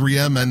like the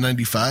 3M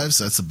N95s,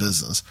 that's a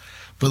business.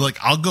 But like,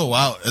 I'll go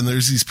out and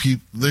there's these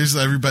people, there's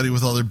everybody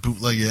with all their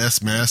bootleg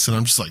ass masks, and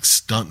I'm just like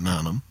stunting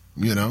on them.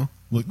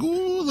 Like,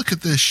 ooh, look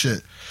at this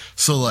shit.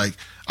 So like,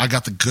 I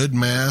got the good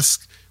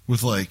mask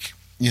with like.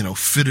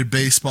 Fitted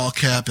baseball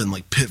cap and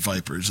like pit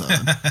vipers on.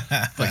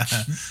 Like,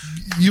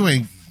 you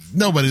ain't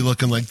nobody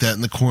looking like that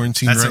in the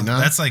quarantine now.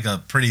 That's like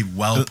a pretty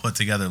well put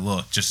together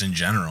look, just in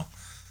general.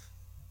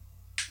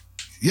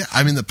 Yeah,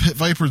 I mean the pit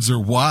vipers are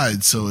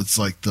wide, so it's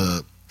like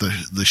the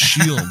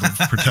shield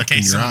of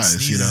protecting your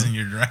eyes. In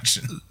your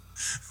direction.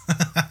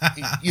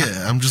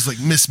 Yeah, I'm just like,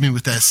 miss me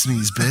with that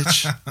sneeze,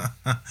 bitch.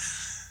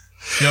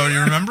 Yo,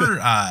 you remember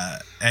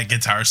at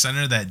Guitar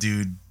Center that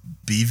dude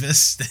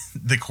Beavis,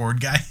 the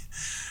chord guy?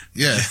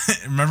 Yeah.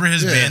 Remember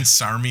his band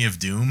Sarmy of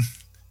Doom?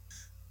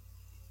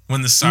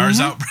 When the SARS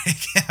outbreak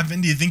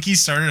happened, do you think he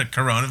started a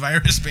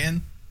coronavirus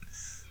band?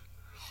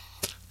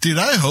 Dude,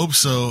 I hope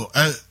so.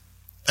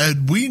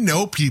 And we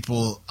know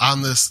people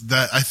on this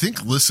that I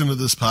think listen to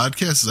this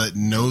podcast that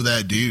know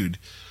that dude.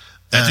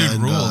 That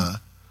dude ruled.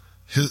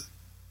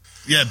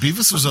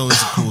 Beavis was always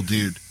a cool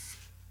dude.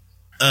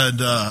 And,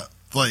 I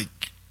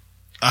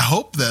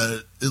hope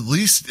that at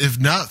least, if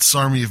not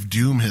Sarmy of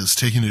Doom, has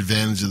taken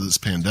advantage of this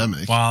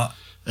pandemic. Well,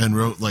 and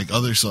wrote like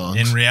other songs.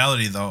 In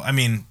reality, though, I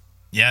mean,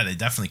 yeah, they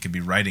definitely could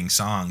be writing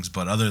songs,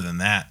 but other than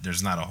that,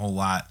 there's not a whole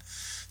lot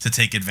to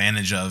take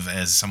advantage of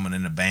as someone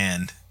in a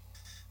band.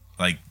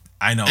 Like,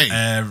 I know.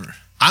 Hey,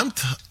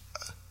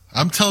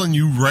 I'm telling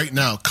you right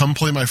now, come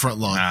play my front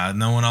lawn.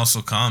 No one else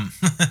will come.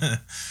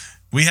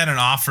 We had an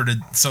offer to.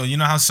 So you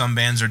know how some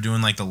bands are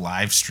doing like the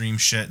live stream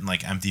shit in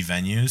like empty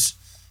venues.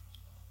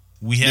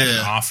 We had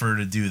an offer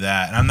to do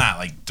that, and I'm not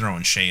like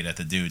throwing shade at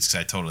the dudes because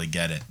I totally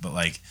get it, but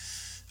like.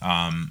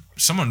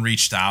 Someone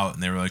reached out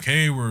and they were like,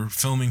 hey, we're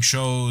filming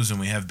shows and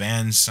we have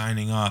bands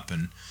signing up,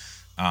 and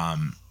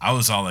I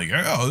was all like,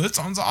 oh, that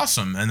sounds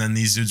awesome. And then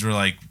these dudes were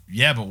like,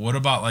 yeah, but what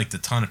about like the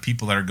ton of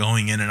people that are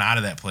going in and out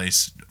of that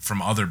place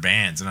from other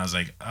bands? And I was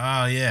like,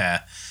 oh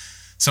yeah,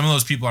 some of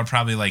those people are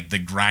probably like the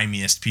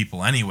grimiest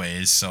people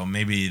anyways, so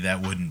maybe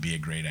that wouldn't be a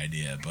great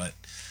idea, but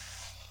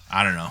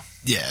I don't know.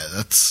 Yeah,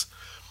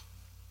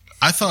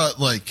 I thought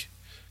like,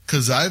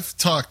 because I've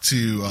talked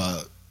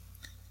to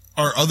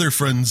our other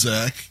friend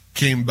Zach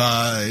came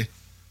by,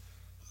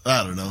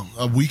 I don't know,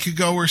 a week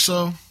ago or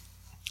so,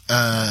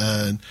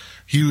 and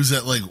he was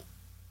at like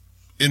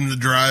in the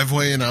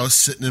driveway, and I was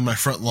sitting in my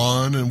front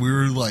lawn, and we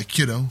were like,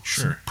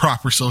 sure,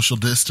 proper social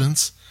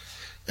distance,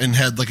 and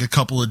had like a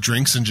couple of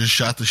drinks and just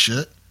shot the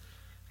shit.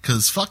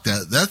 Because fuck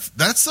that,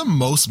 that's the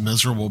most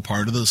miserable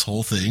part of this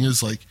whole thing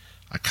is like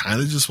I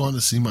kind of just want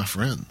to see my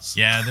friends.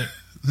 Yeah,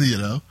 you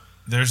know?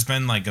 There's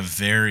been like a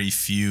very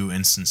few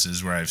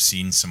instances where I've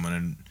seen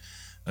someone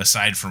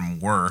aside from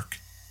work,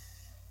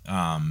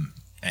 and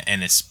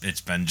it's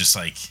been just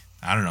like,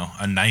 I don't know,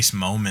 a nice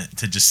moment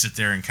to just sit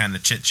there and kind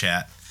of chit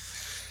chat.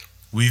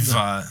 We've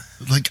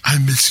like, I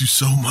miss you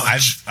so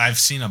much. I've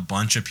seen a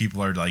bunch of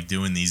people are like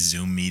doing these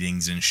Zoom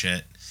meetings and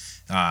shit.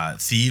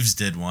 Thieves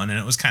did one, and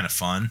it was kind of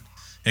fun.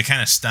 It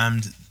kind of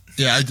stemmed.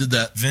 Yeah, I did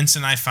that. Vince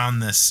and I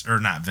found this, or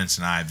not Vince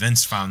and I.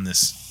 Vince found this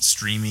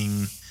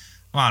streaming.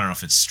 Well, I don't know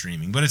if it's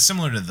streaming, but it's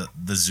similar to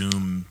the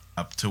Zoom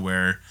up to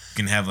where you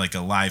can have like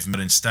a live, but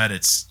instead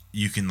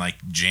you can like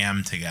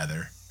jam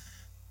together,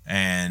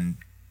 and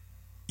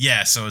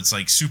yeah, so it's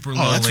like super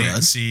low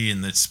latency,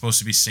 and it's supposed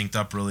to be synced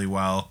up really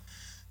well.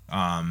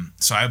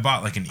 So I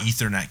bought like an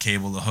Ethernet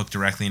cable to hook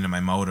directly into my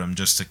modem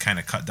just to kind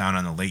of cut down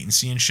on the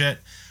latency and shit.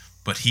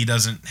 But he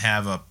doesn't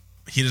have a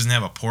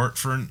port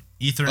for an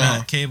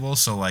Ethernet cable,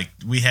 so like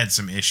we had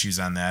some issues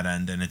on that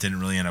end, and it didn't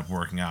really end up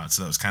working out.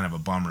 So that was kind of a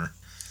bummer.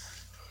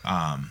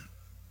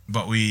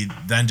 But we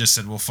then just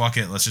said, well, fuck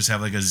it, let's just have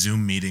like a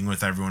Zoom meeting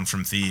with everyone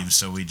from Thieves.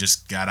 So we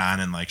just got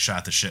on and like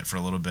shot the shit for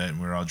a little bit, and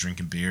we were all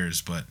drinking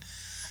beers. But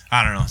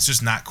I don't know, it's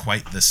just not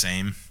quite the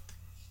same.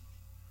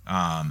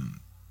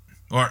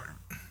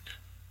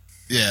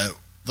 Yeah,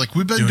 like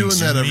we've been doing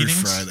that every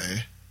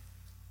Friday.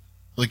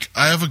 Like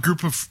I have a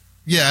group of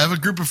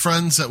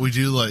friends that we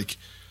do like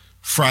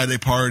Friday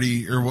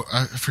party, or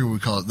I forget what we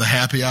call it, the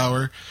happy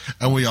hour,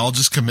 and we all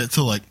just commit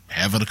to like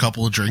having a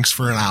couple of drinks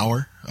for an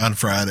hour on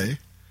Friday.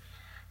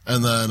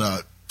 And then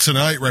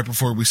tonight, right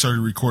before we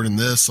started recording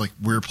this, like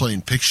we were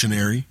playing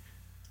Pictionary.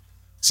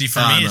 See, for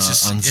me,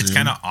 it's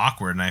kind of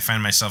awkward, and I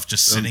find myself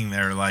just sitting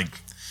there like,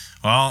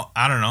 well,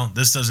 I don't know,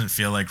 this doesn't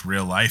feel like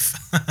real life.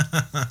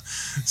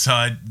 So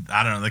I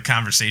don't know, the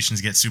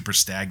conversations get super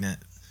stagnant.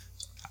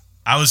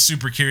 I was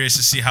super curious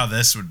to see how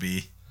this would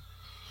be.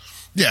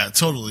 Yeah,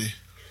 totally.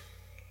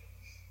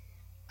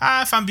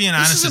 If I'm being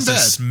honest, it's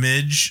a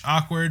smidge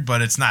awkward,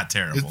 but it's not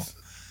terrible.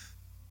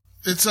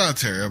 It's not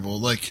terrible.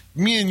 Like,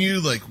 me and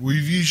you, like,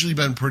 we've usually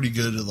been pretty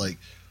good at, like,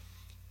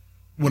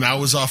 when I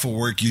was off of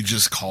work, you'd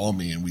just call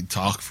me and we'd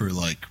talk for,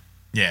 like,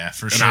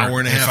 for sure. An hour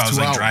and a half, if I was 2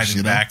 like hours,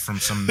 driving back from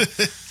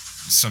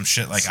some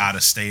shit like out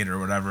of state or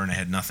whatever, and I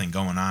had nothing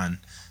going on,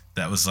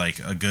 that was like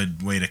a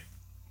good way to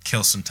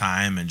kill some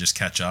time and just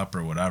catch up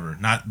or whatever.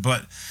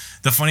 But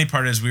the funny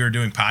part is we were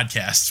doing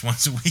podcasts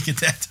once a week at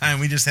that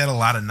time. We just had a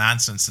lot of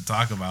nonsense to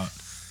talk about.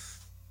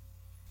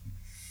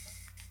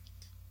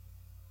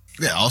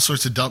 Yeah, all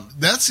sorts of dumb.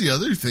 That's the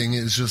other thing,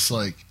 is just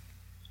like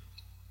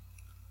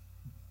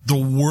the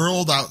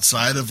world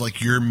outside of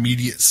like your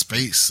immediate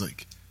space.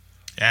 Like,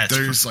 yeah,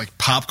 there's like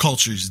pop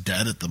culture's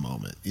dead at the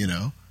moment, you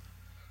know?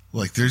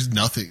 Like, there's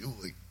nothing.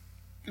 Like,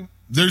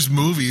 there's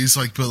movies,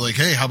 like, but like,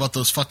 hey, how about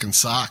those fucking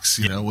socks,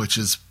 you know? Which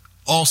is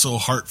also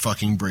heart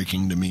fucking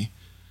breaking to me.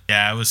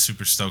 Yeah, I was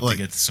super stoked to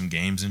get to some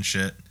games and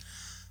shit.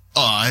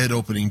 Oh, I had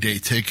opening day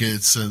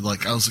tickets, and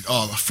like I was like,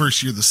 oh, the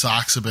first year the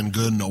Sox have been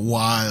good in a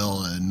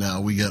while, and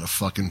now we got a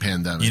fucking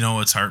pandemic. You know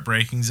what's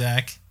heartbreaking,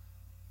 Zach?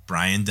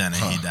 Brian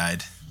Dennehy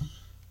died.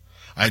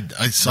 I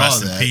saw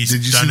that. Did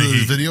you see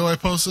the video I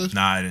posted?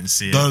 Nah, I didn't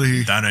see it.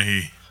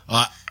 Dennehy.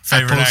 I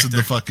posted actor.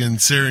 The fucking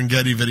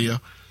Serengeti video.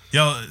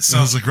 Yo, so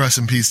I was like, rest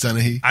in peace,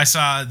 Dennehy. I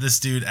saw this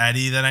dude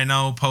Eddie that I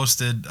know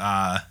posted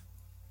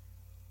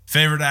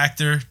favorite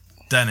actor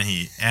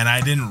Dennehy, and I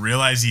didn't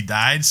realize he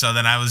died. So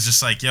then I was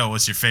just like, "Yo,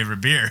 what's your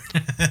favorite beer?"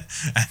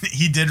 And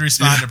he did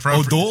respond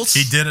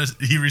appropriately.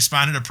 He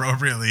responded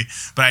appropriately,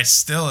 but I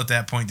still at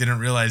that point didn't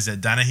realize that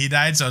Dennehy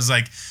died. So I was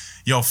like,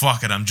 "Yo,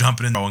 fuck it, I'm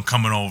jumping in and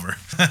coming over."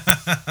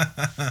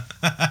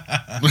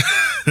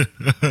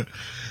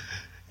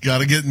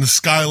 Gotta get in the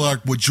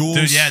Skylark with Jules.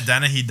 Dude, yeah,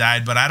 Dennehy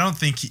died, but I don't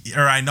think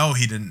I know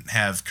he didn't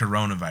have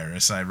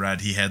coronavirus. I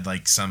read he had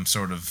like some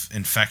sort of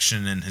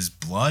infection in his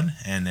blood,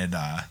 and it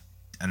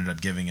ended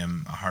up giving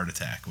him a heart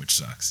attack, which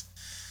sucks.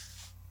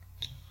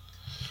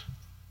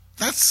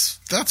 That's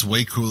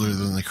way cooler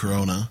than the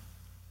corona.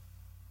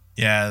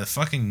 Yeah, the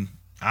fucking,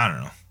 I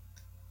don't know.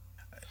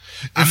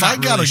 If I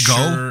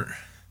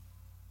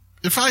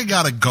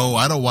gotta go,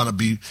 I don't want to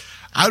be.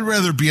 I'd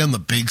rather be on the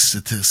big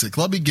statistic.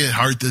 Let me get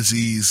heart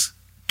disease,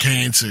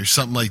 cancer,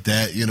 something like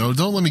that. You know,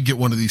 don't let me get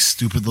one of these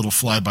stupid little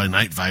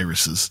fly-by-night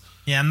viruses.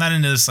 Yeah, I'm not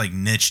into this like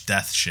niche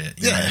death shit.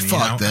 Yeah,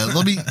 fuck that.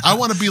 I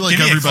want to be like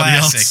everybody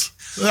else.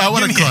 I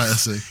want a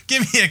classic.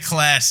 Give me a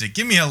classic.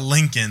 Give me a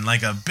Lincoln,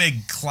 like a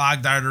big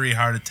clogged artery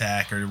heart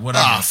attack or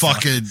whatever. Ah,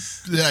 fucking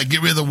yeah.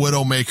 Give me the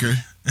Widowmaker.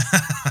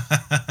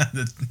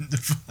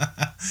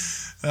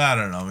 I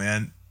don't know,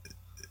 man.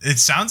 It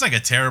sounds like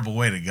a terrible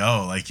way to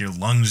go. Like your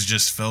lungs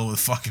just fill with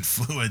fucking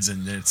fluids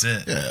and that's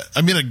it. Yeah,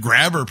 I mean a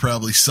grabber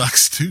probably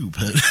sucks too,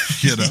 but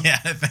you know. Yeah,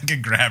 I think a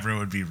grabber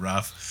would be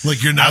rough.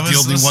 Like you're not the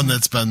only one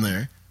that's been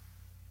there.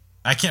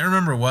 I can't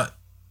remember what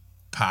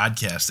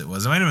podcast it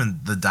was. It might have been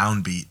the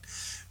Downbeat,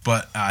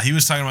 but he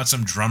was talking about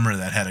some drummer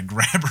that had a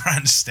grabber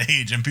on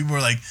stage, and people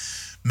were like,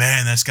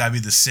 "Man, that's got to be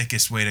the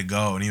sickest way to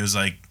go." And he was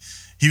like,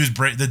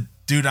 the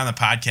dude on the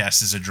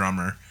podcast is a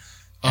drummer.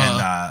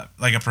 and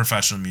like a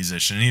professional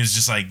musician. And he was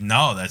just like,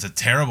 no, that's a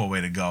terrible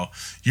way to go.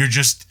 You're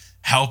just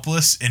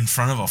helpless in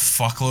front of a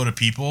fuckload of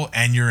people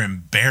and you're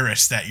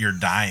embarrassed that you're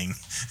dying.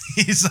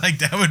 He's like,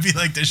 that would be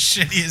like the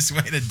shittiest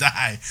way to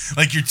die.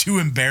 Like, you're too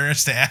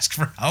embarrassed to ask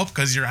for help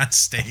because you're on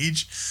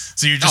stage,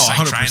 so you're just like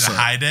 100%. Trying to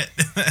hide it.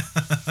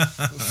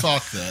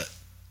 Fuck that.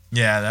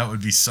 Yeah, that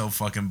would be so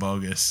fucking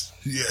bogus.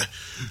 Yeah,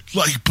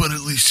 like, but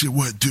at least you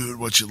went doing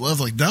what you love.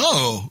 Like,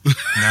 no.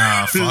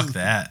 No, fuck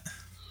that.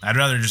 I'd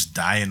rather just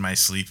die in my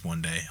sleep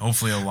one day.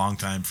 Hopefully a long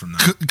time from now.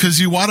 Because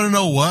you want to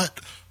know what?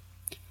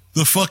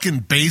 The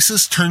fucking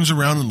bassist turns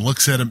around and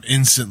looks at him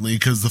instantly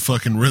because the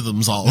fucking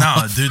rhythm's all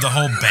off. Dude, the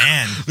whole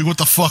band. Like, what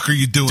the fuck are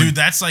you doing? Dude,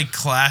 that's like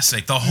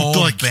classic. The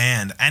whole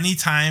band.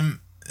 Anytime,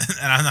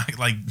 and I'm not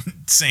like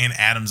saying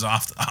Adam's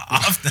off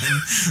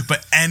often,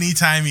 but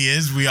anytime he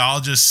is, we all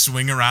just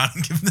swing around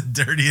and give him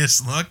the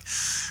dirtiest look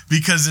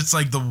because it's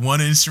like the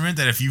one instrument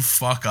that if you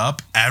fuck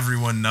up,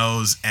 everyone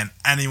knows and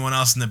anyone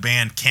else in the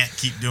band can't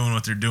keep doing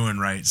what they're doing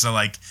right. So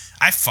like,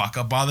 I fuck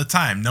up all the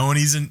time. No one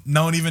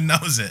even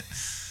knows it.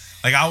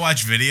 Like, I'll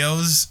watch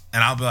videos,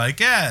 and I'll be like,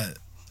 yeah,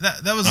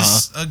 that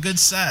was a good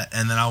set.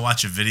 And then I'll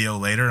watch a video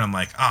later, and I'm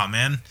like, oh,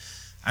 man,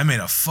 I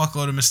made a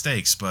fuckload of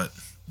mistakes, but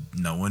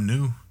no one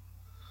knew.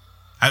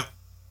 I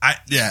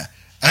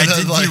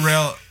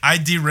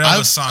derailed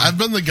a song. I've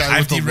been the guy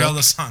with the look. I derailed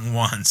a song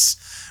once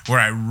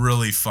where I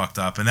really fucked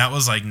up, and that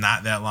was, like,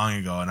 not that long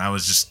ago. And I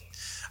was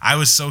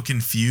so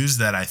confused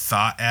that I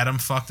thought Adam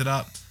fucked it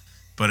up.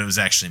 But it was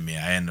actually me.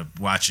 I ended up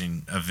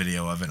watching a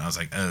video of it, and I was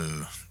like,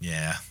 oh,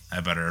 yeah,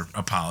 I better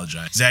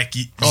apologize. Zach,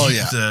 you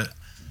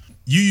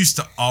used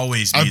to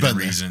always be the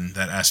reason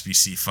that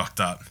SBC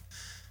fucked up.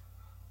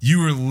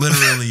 You were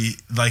literally,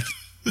 like,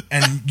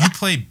 and you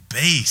play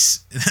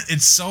bass.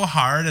 It's so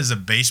hard as a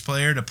bass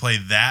player to play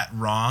that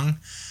wrong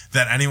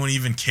that anyone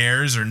even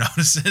cares or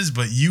notices,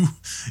 but you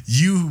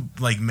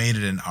like, made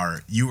it an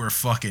art. You were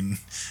fucking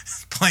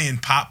playing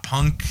pop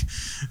punk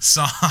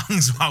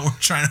songs while we're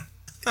trying to...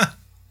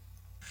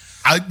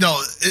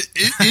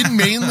 It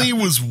mainly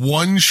was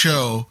one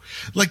show.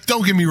 Like,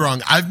 don't get me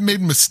wrong, I've made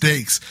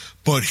mistakes,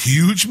 but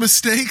huge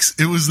mistakes.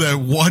 It was that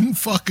one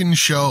fucking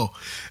show,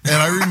 and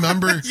I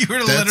remember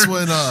that's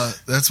when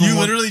you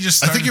literally just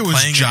started I think it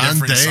was playing John a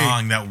different Day.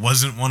 song that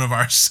wasn't one of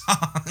our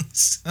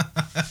songs.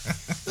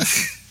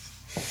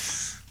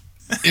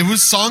 It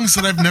was songs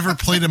that I've never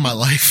played in my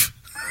life,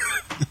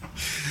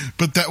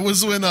 but that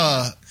was when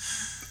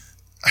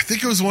I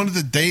think it was one of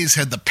the days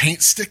had the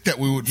paint stick that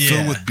we would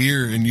fill with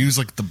beer and use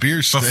like the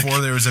beer stick. Before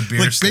there was a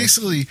beer stick.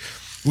 Basically,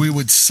 we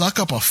would suck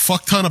up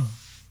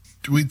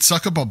we'd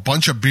suck up a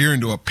bunch of beer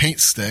into a paint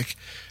stick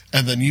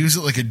and then use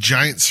it like a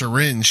giant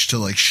syringe to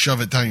like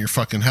shove it down your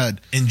fucking head.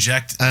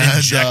 Inject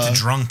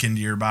drunk into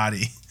your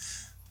body.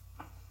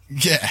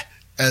 Yeah.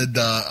 And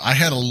I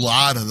had a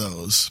lot of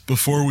those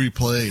before we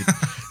played.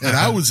 And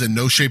I was in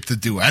no shape to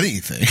do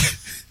anything.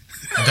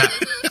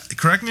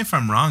 Correct me if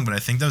I'm wrong, but I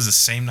think that was the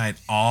same night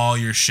all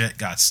your shit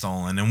got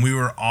stolen, and we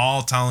were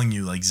all telling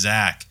you, like,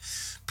 Zach,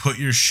 put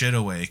your shit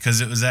away,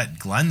 because it was at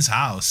Glenn's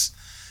house,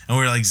 and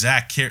we were like,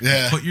 Zach,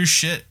 put your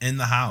shit in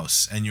the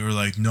house, and you were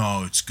like,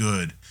 no, it's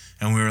good,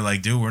 and we were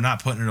like, dude, we're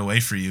not putting it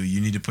away for you.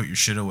 You need to put your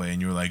shit away, and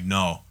you were like,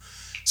 no.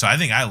 So I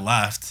think I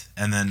left,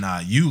 and then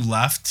you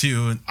left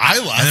too. I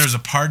left, and there was a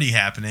party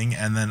happening,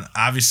 and then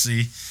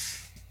obviously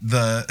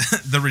the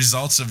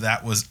results of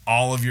that was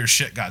all of your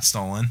shit got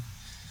stolen.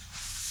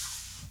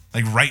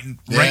 Like right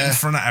in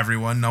front of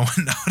everyone, no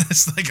one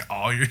noticed. Like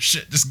all your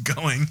shit just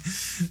going,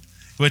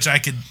 which I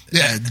could.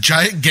 Yeah,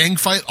 giant gang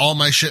fight, all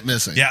my shit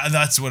missing. Yeah,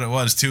 that's what it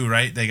was too,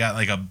 right? They got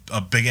like a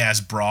big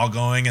ass brawl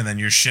going, and then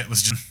your shit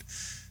was just.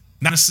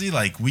 Honestly,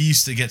 like we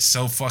used to get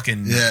so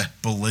fucking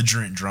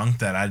belligerent drunk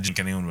that I didn't think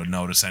anyone would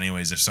notice,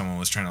 anyways, if someone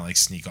was trying to like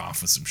sneak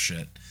off with some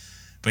shit.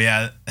 But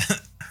yeah,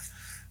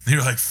 they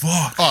were like,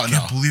 "Fuck, I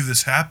can't believe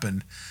this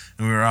happened,"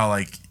 and we were all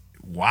like.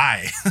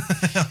 Why?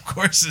 Of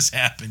course this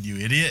happened, you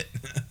idiot.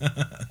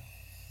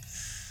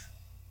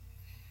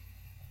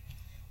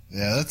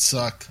 Yeah, that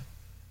sucked.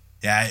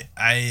 Yeah,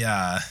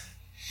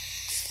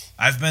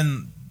 I've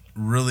been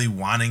really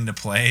wanting to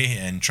play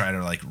and try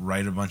to like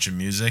write a bunch of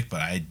music,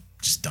 but I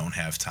just don't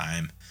have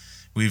time.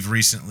 We've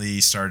recently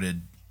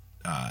started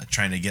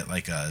trying to get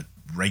like a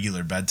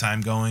regular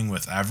bedtime going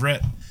with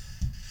Everett,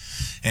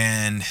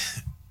 and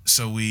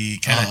so we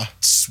kind of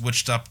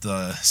switched up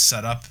the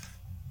setup.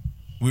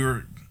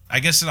 I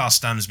guess it all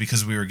stems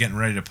because we were getting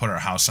ready to put our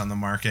house on the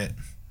market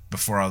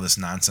before all this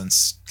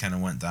nonsense kind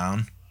of went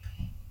down.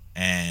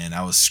 And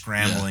I was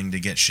scrambling to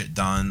get shit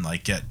done,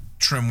 like get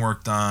trim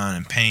work done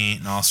and paint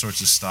and all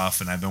sorts of stuff.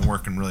 And I've been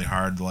working really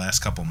hard the last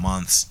couple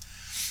months.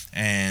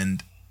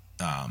 And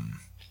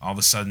all of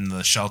a sudden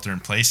the shelter in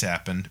place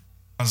happened.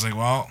 I was like,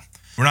 well,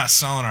 we're not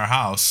selling our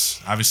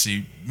house.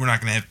 Obviously, we're not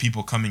going to have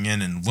people coming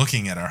in and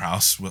looking at our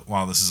house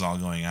while this is all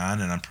going on.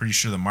 And I'm pretty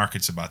sure the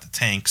market's about to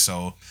tank.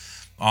 So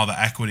all the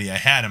equity I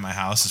had in my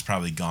house is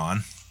probably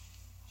gone.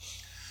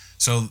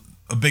 So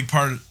a big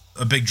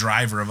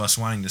driver of us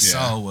wanting to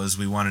sell was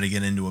we wanted to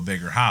get into a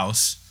bigger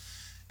house.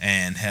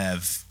 and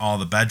have all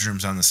the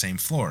bedrooms on the same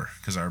floor,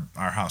 because our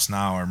house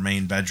now, our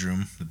main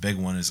bedroom, the big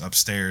one, is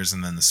upstairs,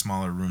 and then the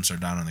smaller rooms are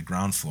down on the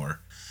ground floor.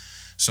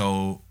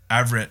 So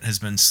Everett has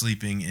been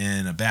sleeping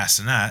in a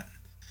bassinet,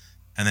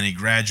 and then he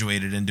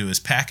graduated into his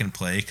pack and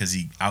play because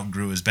he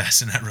outgrew his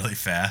bassinet really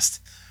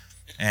fast,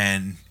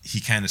 and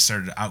he kind of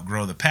started to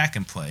outgrow the pack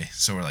and play.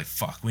 So we're like,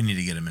 fuck, we need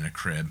to get him in a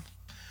crib.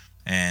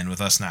 And with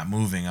us not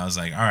moving, I was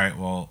like, all right,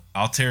 well,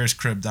 I'll tear his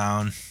crib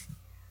down,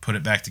 put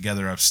it back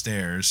together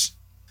upstairs.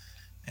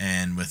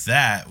 And with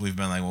that, we've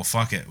been like, well,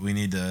 fuck it. We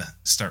need to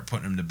start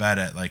putting him to bed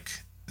at like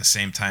the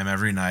same time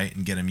every night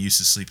and get him used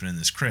to sleeping in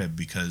this crib,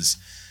 because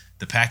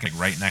the pack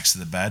right next to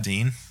the bed,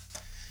 Dean,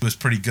 was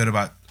pretty good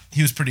about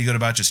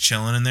just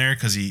chilling in there,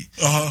 because he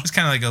it was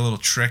kind of like a little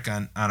trick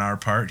on our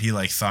part. He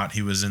like thought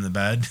he was in the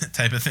bed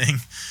type of thing.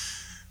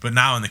 But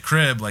now in the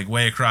crib, like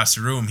way across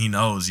the room, he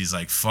knows. He's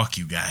like, fuck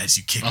you guys,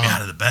 you kicked me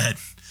out of the bed.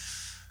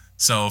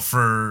 So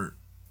for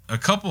a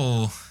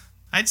couple,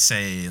 I'd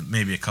say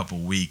maybe a couple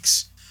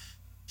weeks,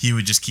 he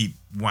would just keep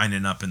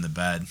winding up in the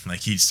bed. Like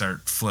he'd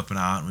start flipping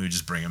out, and we would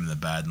just bring him in the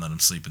bed and let him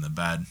sleep in the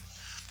bed.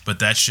 But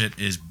that shit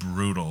is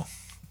brutal.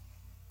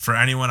 For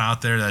anyone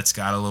out there that's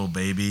got a little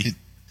baby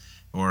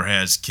or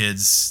has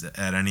kids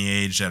at any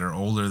age that are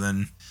older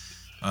than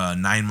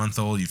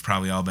 9-month-old, you've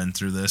probably all been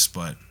through this,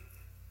 but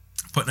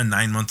putting a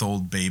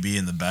 9-month-old baby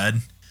in the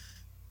bed,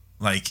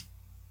 like,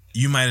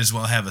 you might as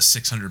well have a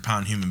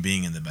 600-pound human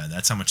being in the bed.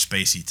 That's how much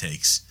space he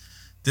takes.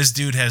 This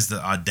dude has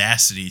the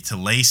audacity to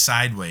lay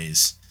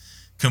sideways,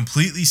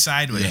 completely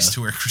sideways,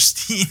 to where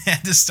Christine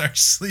had to start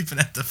sleeping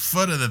at the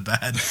foot of the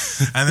bed.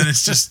 And then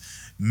it's just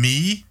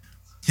me,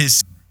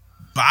 his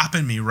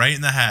bopping me right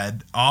in the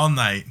head all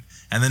night,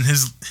 and then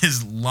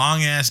his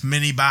long-ass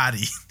mini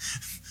body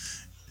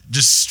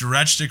just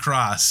stretched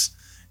across,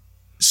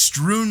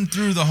 strewn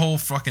through the whole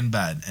fucking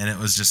bed, and it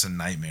was just a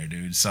nightmare,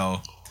 dude.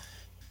 So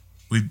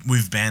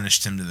we've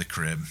banished him to the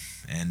crib,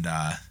 and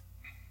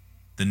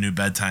the new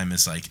bedtime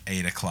is like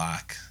 8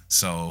 o'clock.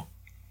 So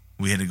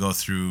we had to go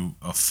through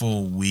a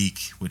full week,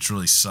 which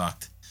really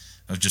sucked,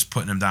 of just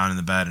putting him down in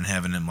the bed and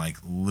having him like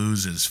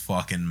lose his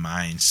fucking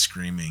mind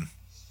screaming.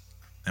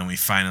 And we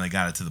finally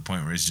got it to the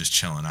point where he's just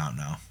chilling out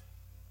now.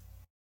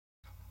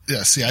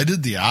 Yeah, see, I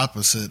did the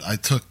opposite. I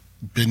took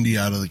Bindi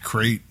out of the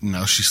crate, and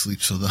now she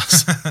sleeps with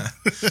us.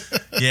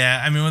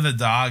 Yeah, I mean, with a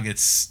dog,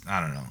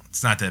 I don't know,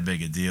 it's not that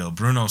big a deal.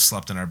 Bruno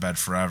slept in our bed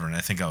forever, and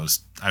I think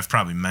I've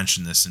probably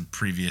mentioned this in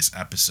previous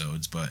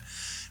episodes, but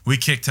we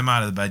kicked him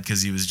out of the bed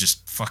because he was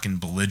just fucking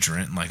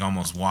belligerent and like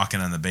almost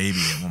walking on the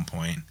baby at one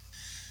point.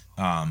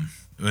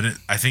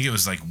 I think it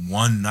was like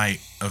one night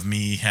of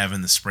me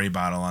having the spray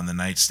bottle on the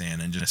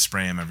nightstand and just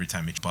spray him every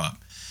time he jump up.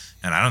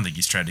 And I don't think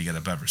he's tried to get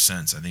up ever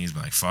since. I think he's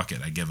been like, fuck it,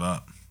 I give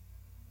up.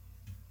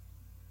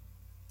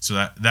 So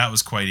that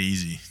was quite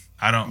easy.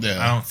 I don't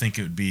think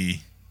it would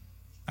be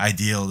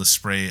ideal to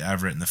spray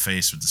Everett in the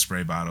face with the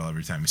spray bottle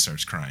every time he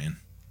starts crying.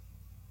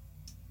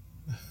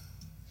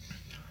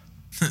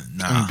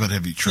 Nah. But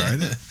have you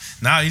tried it?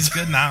 No, he's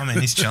good now, man.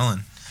 He's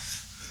chilling.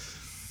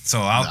 So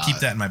I'll keep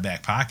that in my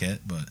back pocket,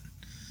 but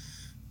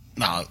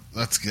no,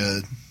 that's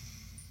good.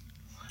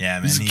 Yeah,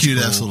 man. He's a cute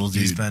ass little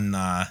dude.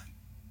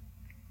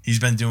 He's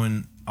been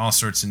doing all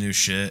sorts of new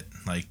shit.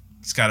 Like,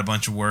 he's got a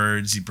bunch of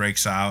words. He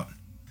breaks out.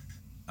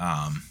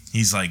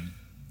 He's like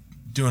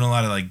doing a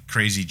lot of like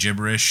crazy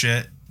gibberish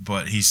shit,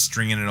 but he's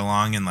stringing it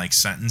along in like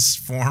sentence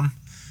form.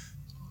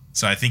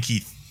 So I think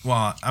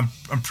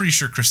I'm pretty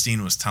sure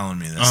Christine was telling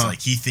me this.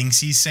 Like, he thinks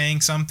he's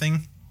saying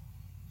something,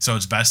 so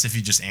it's best if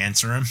you just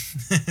answer him,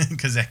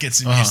 because that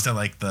gets him used to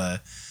like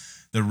the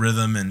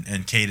rhythm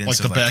and cadence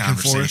like of like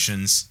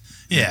conversations.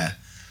 Yeah.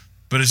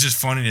 But it's just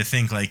funny to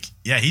think, like,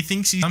 yeah, he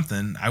thinks he's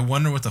something. I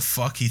wonder what the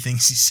fuck he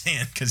thinks he's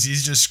saying, because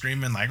he's just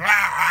screaming like,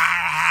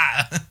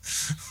 rah!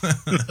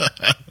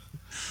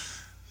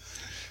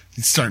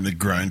 He's starting a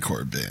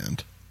grindcore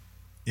band.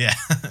 Yeah,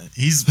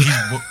 he's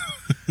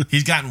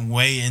gotten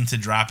way into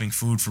dropping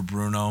food for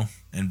Bruno,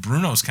 and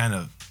Bruno's kind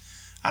of,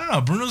 I don't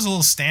know, Bruno's a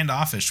little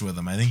standoffish with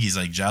him. I think he's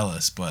like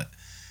jealous, but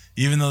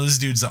even though this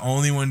dude's the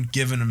only one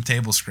giving him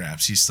table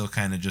scraps, he's still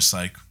kind of just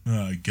like,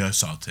 oh, I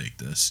guess I'll take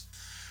this.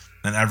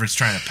 And Everett's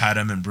trying to pet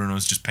him, and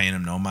Bruno's just paying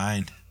him no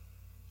mind.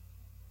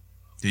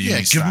 Dude,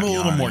 give him a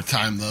little more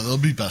time, though. They'll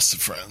be best of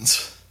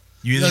friends.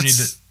 You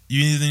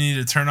either need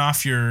to turn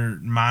off your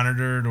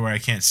monitor to where I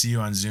can't see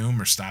you on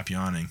Zoom, or stop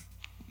yawning.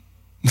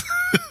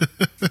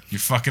 You're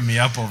fucking me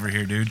up over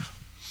here, dude.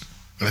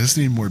 I just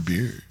need more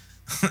beer.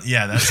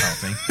 Yeah, that's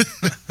helping.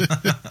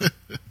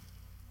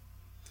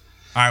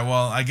 All right,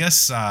 well, I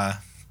guess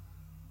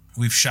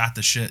we've shot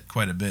the shit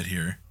quite a bit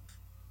here.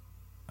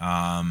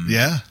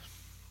 Yeah.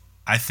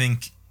 I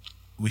think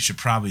we should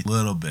probably a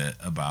little bit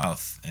about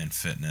health and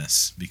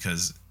fitness,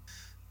 because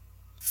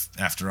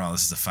after all,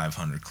 this is the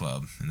 500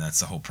 Club, and that's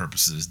the whole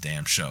purpose of this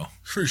damn show.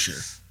 For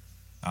sure.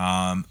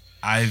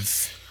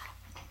 I've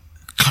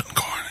cutting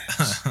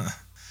corners,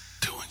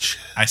 doing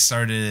shit. I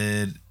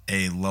started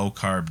a low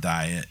carb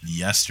diet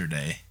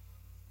yesterday,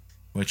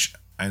 which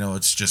I know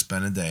it's just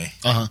been a day.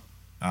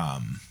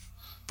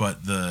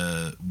 But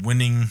the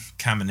winning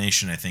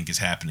combination, I think, is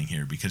happening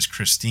here because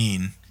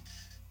Christine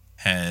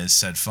has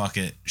said, fuck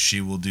it,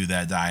 she will do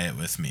that diet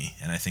with me.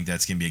 And I think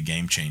that's going to be a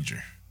game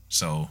changer.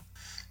 So,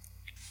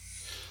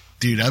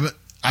 dude,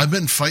 I've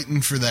been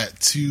fighting for that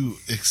too,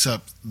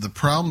 except the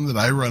problem that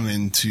I run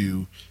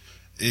into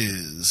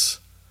is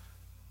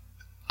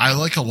I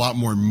like a lot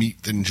more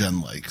meat than Jen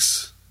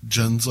likes.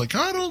 Jen's like,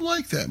 I don't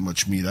like that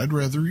much meat. I'd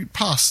rather eat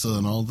pasta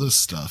and all this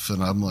stuff.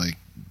 And I'm like,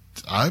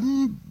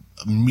 I'm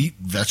a meat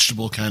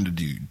vegetable kind of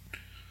dude.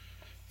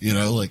 You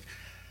know, like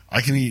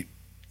I can eat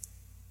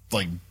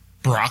like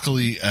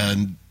broccoli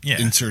and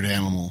insert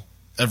animal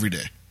every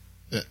day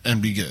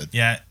and be good.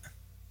 Yeah.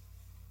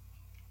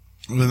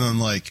 And then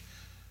like,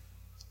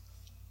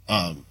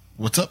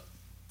 what's up?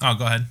 Oh,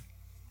 go ahead.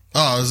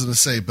 Oh, I was going to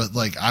say, but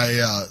like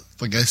I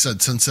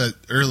said, since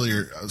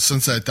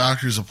that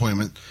doctor's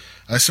appointment,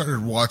 I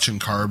started watching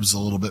carbs a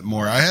little bit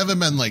more. I haven't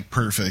been like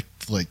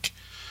perfect, like,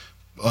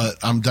 but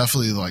I'm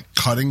definitely like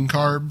cutting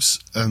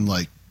carbs, and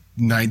like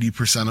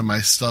 90% of my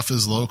stuff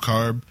is low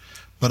carb,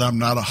 but I'm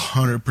not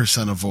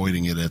 100%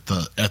 avoiding it at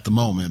the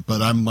moment.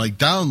 But I'm like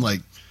down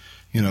like,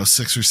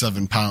 6 or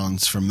 7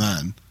 pounds from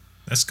then.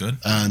 That's good.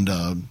 And,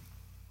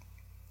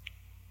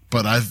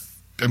 but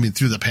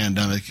through the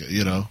pandemic,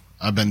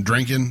 I've been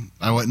drinking.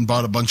 I went and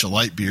bought a bunch of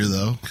light beer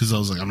though, because I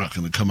was like, I'm not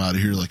going to come out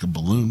of here like a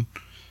balloon.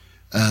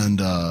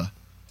 And,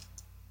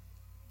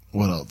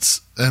 what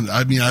else? And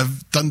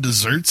I've done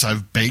desserts.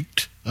 I've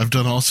baked. I've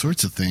done all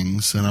sorts of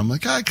things. And I'm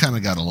like, I kind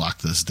of got to lock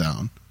this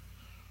down.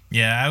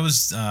 Yeah, I was,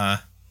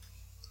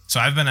 so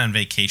I've been on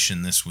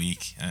vacation this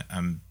week.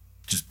 I'm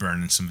just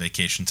burning some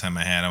vacation time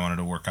I had. I wanted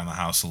to work on the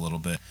house a little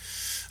bit.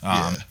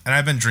 And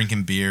I've been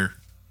drinking beer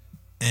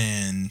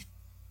and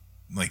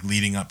like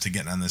leading up to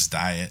getting on this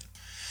diet.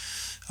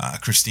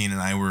 Christine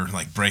and I were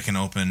like breaking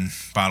open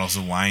bottles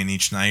of wine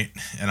each night.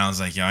 And I was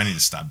like, yo, I need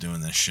to stop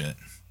doing this shit.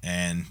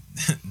 And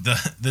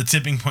the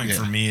tipping point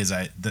for me is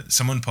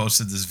someone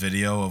posted this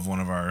video of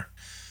one of our,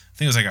 I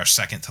think it was like our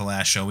second to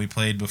last show we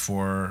played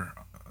before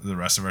the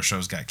rest of our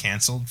shows got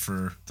canceled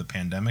for the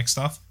pandemic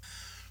stuff.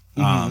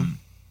 Mm-hmm.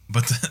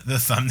 But the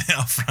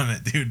thumbnail from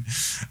it, dude,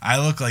 I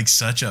look like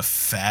such a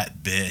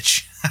fat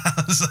bitch.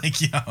 I was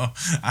like, yo,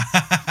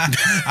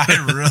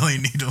 I really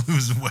need to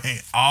lose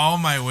weight. All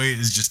my weight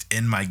is just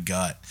in my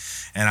gut.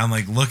 And I'm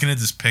like looking at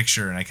this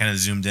picture and I kind of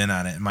zoomed in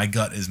on it. And my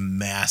gut is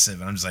massive.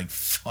 And I'm just like,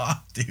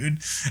 fuck, dude.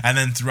 And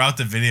then throughout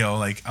the video,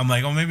 like, I'm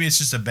like, oh, maybe it's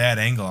just a bad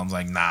angle. I'm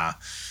like, nah,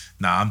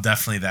 I'm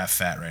definitely that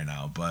fat right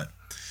now. But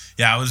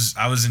yeah,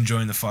 I was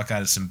enjoying the fuck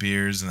out of some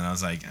beers. And then I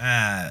was like,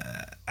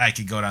 I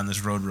could go down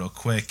this road real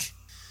quick.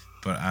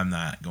 But I'm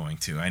not going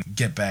to. I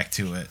get back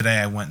to it. Today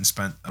I went and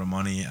spent a lot of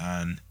money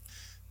on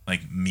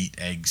like meat,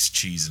 eggs,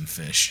 cheese, and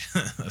fish,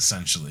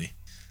 essentially.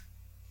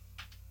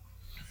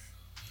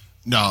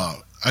 No,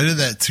 I did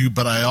that too,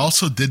 but I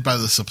also did buy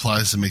the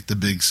supplies to make the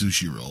big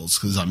sushi rolls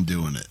because I'm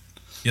doing it.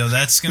 Yo,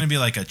 that's going to be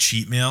like a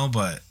cheat meal,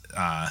 but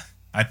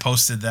I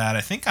posted that,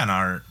 I think, on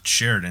our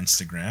shared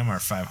Instagram, our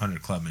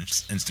 500 Club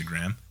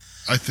Instagram.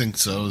 I think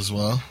so as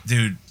well.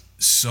 Dude,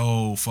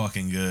 so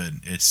fucking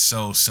good. It's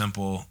so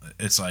simple.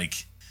 It's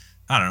like,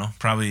 I don't know,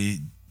 probably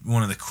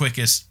one of the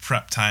quickest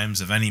prep times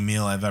of any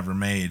meal I've ever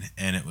made,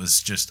 and it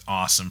was just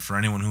awesome for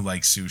anyone who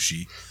likes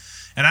sushi.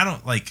 And I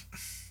don't like,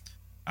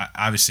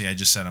 obviously I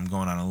just said I'm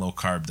going on a low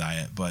carb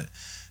diet, but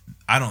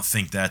I don't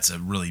think that's a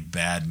really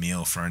bad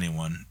meal for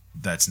anyone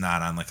that's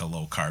not on like a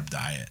low carb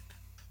diet.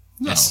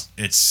 No.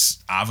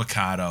 It's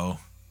avocado,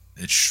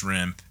 it's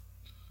shrimp,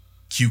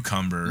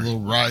 cucumber, a little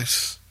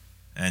rice,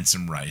 and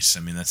some rice. I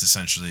mean, that's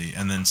essentially,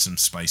 and then some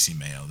spicy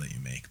mayo that you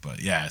make.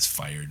 But yeah, it's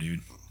fire, dude.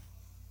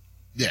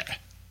 Yeah.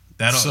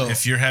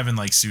 If you're having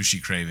like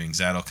sushi cravings,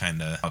 that'll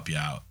kind of help you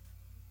out.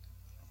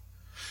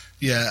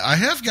 Yeah, I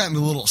have gotten a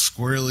little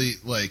squirrely.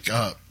 Like,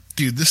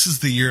 dude, this is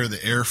the year of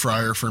the air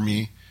fryer for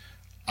me.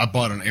 I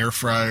bought an air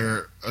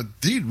fryer.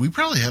 Dude, we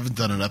probably haven't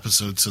done an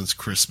episode since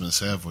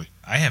Christmas, have we?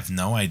 I have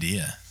no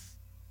idea.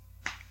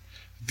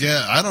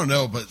 Yeah, I don't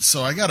know, but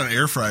so I got an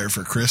air fryer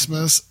for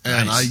Christmas,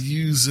 and nice. I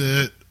use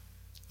it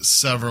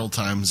several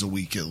times a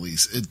week at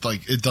least.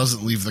 It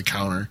doesn't leave the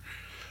counter.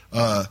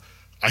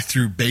 I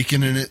threw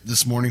bacon in it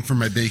this morning for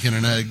my bacon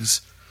and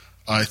eggs.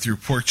 I threw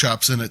pork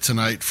chops in it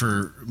tonight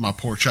for my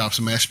pork chops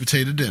and mashed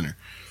potato dinner.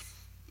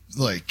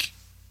 Like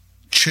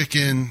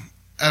chicken,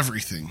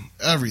 everything.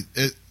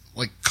 It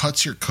like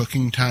cuts your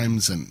cooking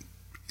times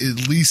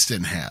at least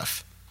in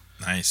half.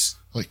 Nice.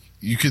 Like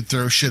you could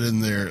throw shit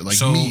in there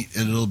like meat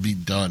and it'll be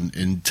done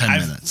in 10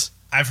 minutes.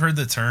 I've heard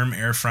the term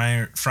air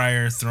fryer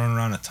thrown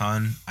around a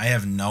ton. I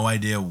have no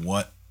idea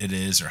what it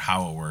is or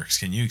how it works.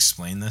 Can you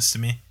explain this to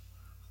me?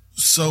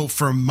 So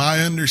from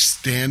my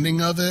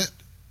understanding of it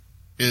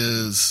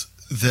is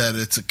that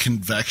it's a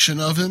convection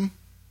oven,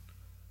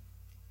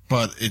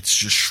 but it's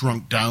just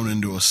shrunk down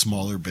into a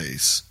smaller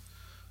base.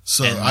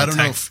 So I don't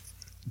know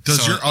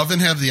does your oven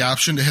have the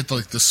option to hit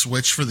the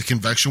switch for the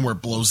convection where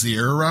it blows the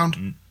air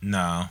around?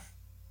 No.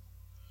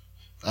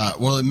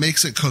 Well, it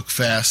makes it cook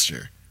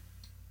faster.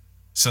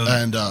 So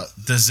and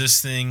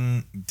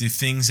do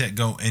things that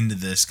go into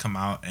this come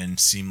out and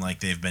seem like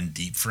they've been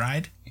deep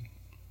fried?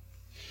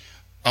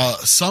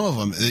 Some of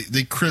them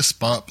they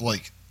crisp up.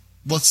 Like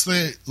let's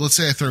say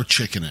I throw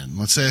chicken in.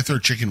 Let's say I throw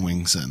chicken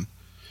wings in.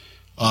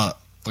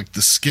 Like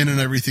the skin and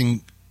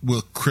everything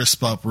will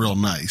crisp up real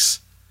nice.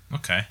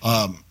 Okay.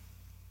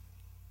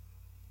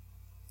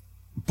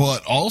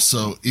 But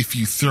also if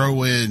you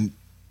throw in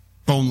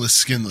boneless,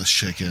 skinless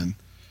chicken,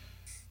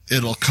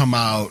 it'll come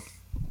out,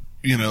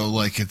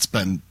 like it's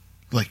been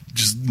like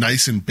just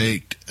nice and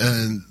baked.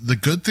 And the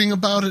good thing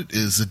about it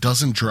is it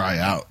doesn't dry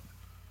out,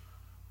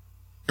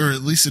 or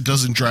at least it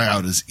doesn't dry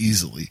out as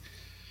easily.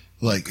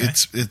 Like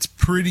it's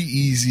pretty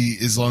easy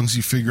as long as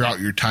you figure out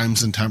your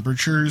times and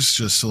temperatures,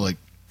 just to like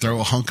throw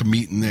a hunk of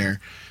meat in there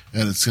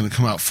and it's going to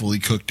come out fully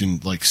cooked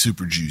and like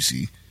super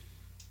juicy.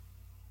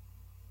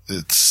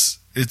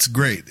 It's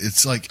great.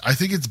 It's like, I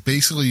think it's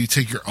basically you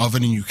take your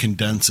oven and you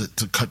condense it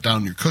to cut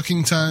down your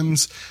cooking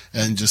times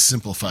and just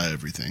simplify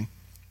everything.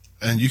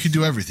 And you can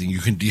do everything. You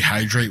can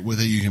dehydrate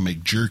with it. You can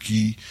make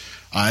jerky.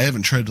 I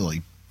haven't tried to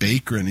like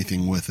bake or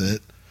anything with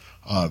it.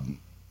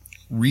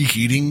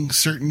 Reheating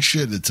certain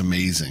shit, it's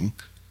amazing.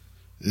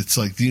 It's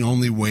like the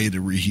only way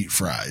to reheat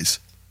fries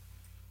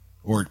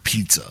or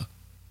pizza.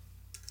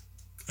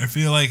 I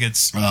feel like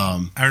it's.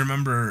 I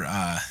remember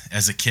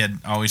as a kid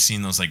always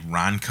seeing those like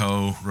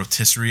Ronco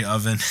rotisserie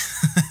oven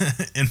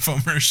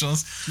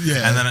infomercials.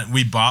 Yeah, and then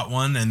we bought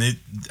one, and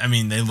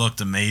they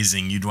looked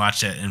amazing. You'd watch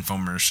that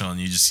infomercial,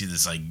 and you just see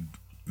this like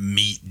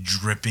meat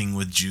dripping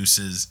with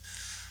juices.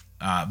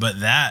 But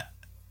that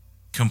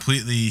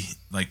completely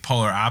like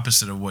polar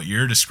opposite of what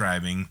you're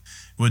describing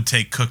would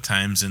take cook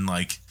times and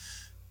like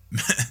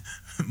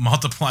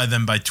multiply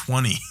them by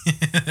 20.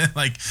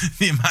 Like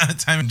the amount of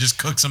time to just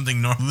cook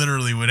something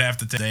literally would have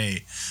to take a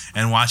day,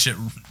 and watch it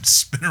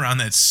spin around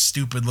that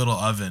stupid little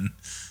oven.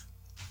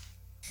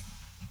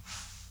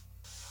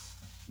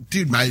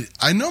 Dude,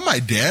 I know my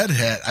dad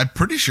had, I'm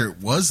pretty sure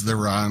it was the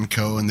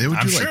Ronco, and they would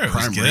do like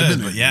prime rib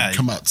and it would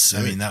come out sick.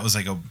 I mean, that was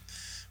like a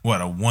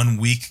 1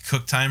 week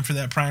cook time for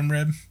that prime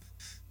rib?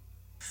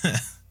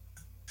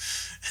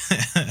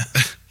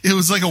 It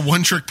was like a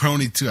one-trick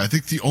pony, too. I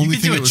think the only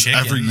thing it was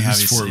ever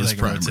used for was like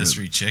prime rib.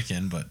 Rotisserie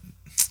chicken, but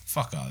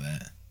fuck all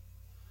that.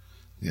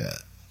 Yeah.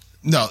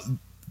 No,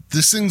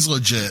 this thing's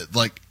legit.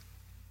 Like,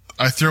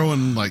 I throw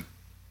in, like,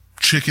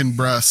 chicken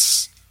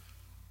breasts.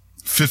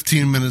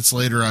 15 minutes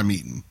later, I'm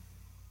eating.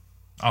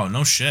 Oh,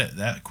 no shit.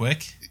 That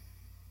quick?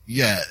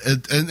 Yeah.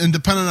 And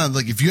depending on,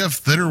 like, if you have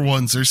thinner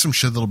ones, there's some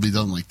shit that'll be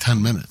done in, like,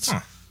 10 minutes.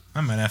 Huh.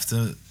 I might have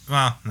to...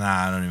 Well,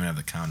 nah, I don't even have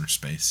the counter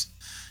space.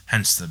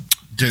 Hence the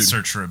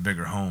search for a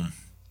bigger home.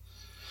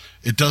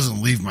 It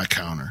doesn't leave my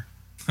counter.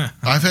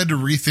 I've had to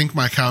rethink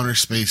my counter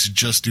space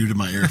just due to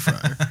my air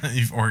fryer.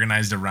 You've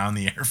organized around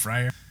the air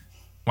fryer?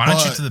 Why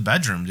don't you to the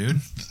bedroom, dude?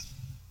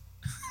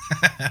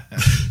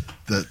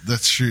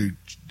 That's true.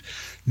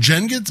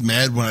 Jen gets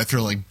mad when I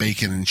throw like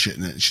bacon and shit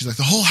in it. She's like,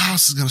 the whole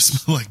house is going to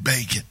smell like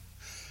bacon.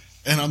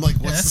 And I'm like,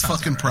 what's the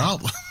fucking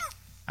problem?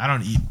 I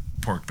don't eat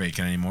pork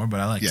bacon anymore, but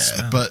I like the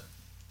smell. But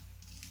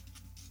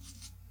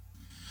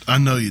I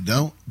know you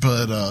don't,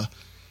 but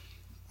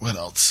what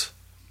else?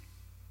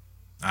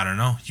 I don't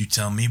know. You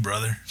tell me,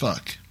 brother.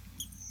 Fuck.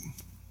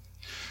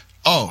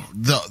 Oh,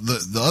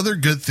 the other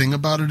good thing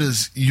about it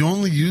is you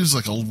only use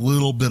like a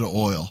little bit of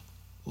oil.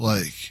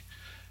 Like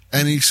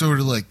any sort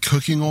of like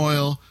cooking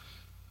oil.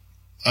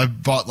 I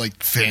bought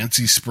like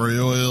fancy spray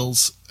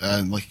oils,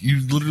 and like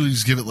you literally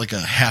just give it like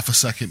a half a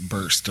second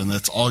burst, and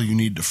that's all you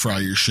need to fry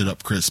your shit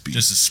up crispy.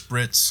 Just a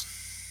spritz.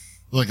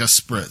 Like a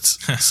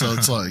spritz. So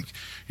it's like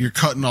you're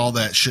cutting all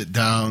that shit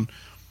down,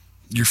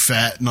 your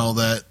fat and all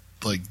that,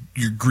 like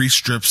your grease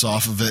strips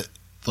off of it,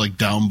 like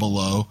down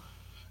below,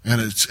 and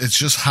it's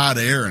just hot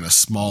air in a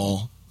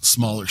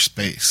smaller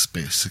space,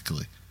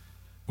 basically.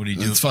 What do you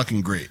do? It's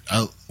fucking great.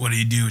 What do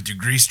you do with your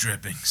grease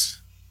drippings?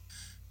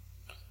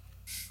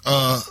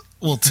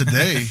 Well,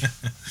 today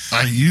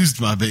I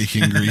used my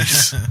bacon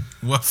grease.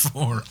 What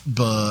for?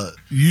 But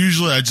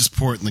usually I just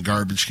pour it in the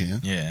garbage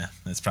can. Yeah,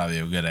 that's probably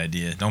a good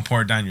idea. Don't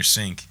pour it down your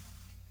sink.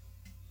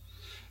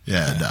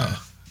 Yeah, no,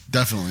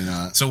 definitely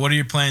not. So what are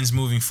your plans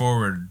moving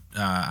forward?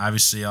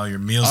 Obviously, all your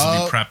meals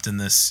will be prepped in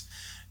this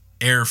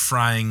air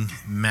frying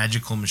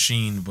magical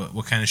machine, but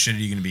what kind of shit are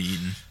you going to be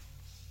eating?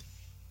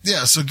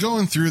 Yeah, so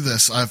going through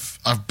this,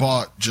 I've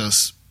bought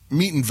just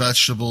meat and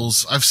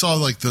vegetables. I've saw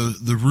like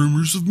the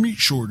rumors of meat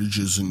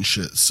shortages and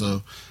shit,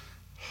 so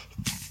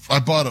I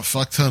bought a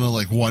fuck ton of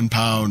like 1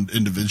 pound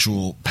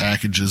individual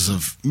packages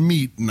of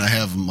meat, and I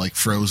have them like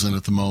frozen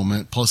at the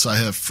moment. Plus I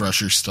have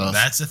fresher stuff.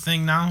 That's a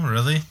thing now,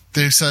 really?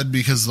 They've said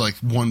because like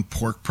one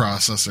pork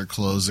processor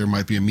closed, there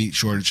might be a meat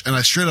shortage. And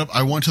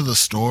I went to the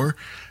store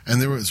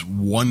and there was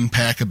 1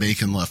 pack of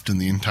bacon left in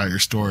the entire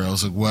store. I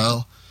was like,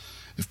 well,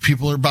 if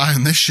people are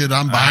buying this shit,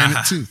 I'm buying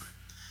it too.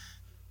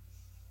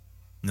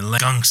 The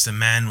gangsta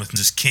man with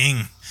this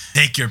king.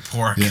 Take your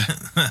pork. Yeah.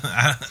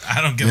 I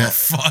don't give a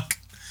fuck.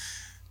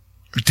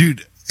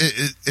 Dude,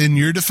 in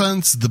your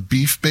defense, the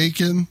beef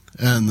bacon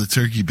and the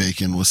turkey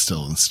bacon was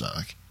still in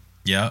stock.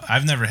 Yeah,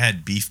 I've never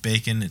had beef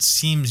bacon. It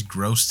seems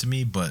gross to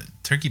me, but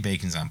turkey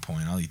bacon's on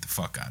point. I'll eat the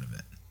fuck out of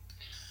it.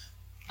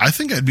 I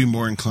think I'd be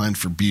more inclined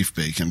for beef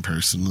bacon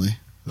personally.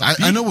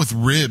 I know with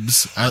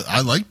ribs,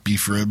 I like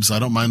beef ribs. I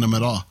don't mind them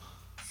at all.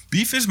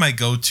 Beef is my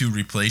go-to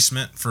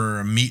replacement for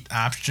a meat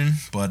option,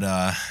 but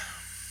I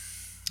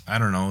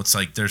don't know. It's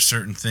like there's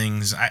certain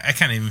things. I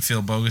can't even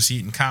feel bogus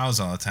eating cows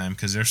all the time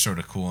because they're sort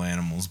of cool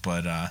animals,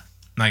 but I'm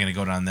not going to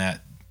go down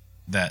that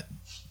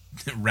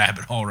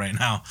rabbit hole right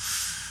now.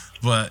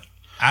 But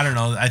I don't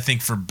know. I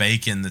think for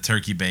bacon, the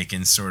turkey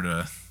bacon's sort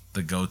of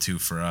the go-to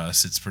for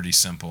us. It's pretty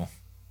simple.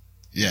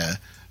 Yeah,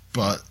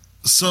 but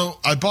so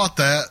I bought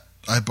that.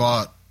 I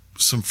bought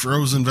some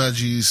frozen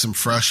veggies, some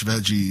fresh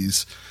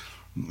veggies.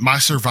 My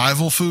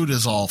survival food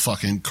is all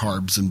fucking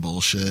carbs and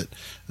bullshit.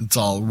 It's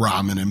all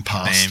ramen and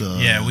pasta.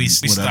 Yeah, we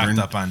stocked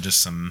up on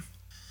just some,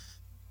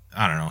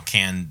 I don't know,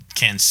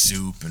 canned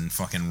soup and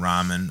fucking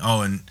ramen.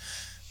 Oh, and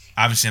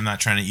obviously I'm not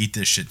trying to eat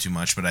this shit too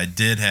much, but I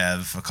did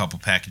have a couple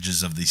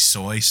packages of the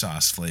soy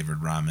sauce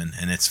flavored ramen,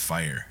 and it's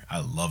fire. I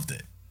loved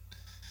it.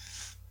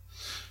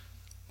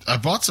 I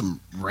bought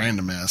some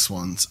random ass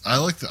ones.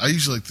 I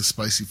usually like the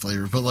spicy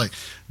flavor, but like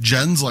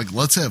Jen's like,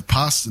 let's have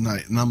pasta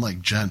night, and I'm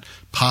like, Jen,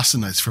 pasta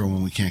night's for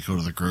when we can't go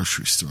to the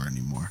grocery store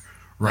anymore.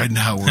 Right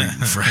now we're eating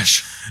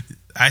fresh.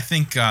 I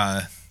think,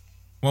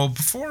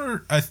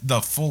 before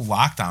the full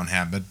lockdown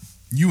happened,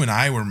 you and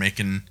I were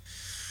making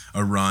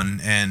a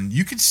run, and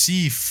you could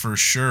see for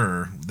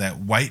sure that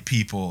white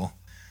people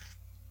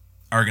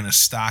are gonna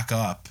stock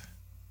up,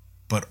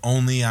 but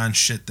only on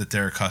shit that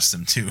they're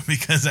accustomed to,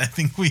 because I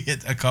think we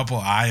hit a couple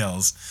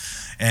aisles,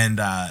 and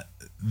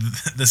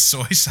the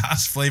soy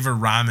sauce flavored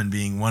ramen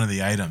being one of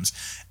the items.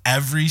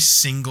 Every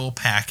single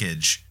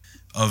package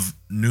of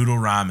noodle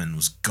ramen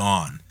was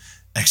gone,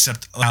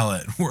 except a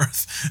pallet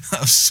worth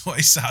of soy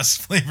sauce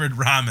flavored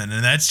ramen,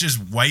 and that's just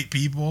white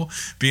people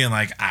being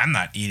like, I'm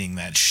not eating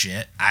that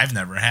shit. I've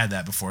never had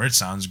that before. It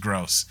sounds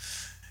gross.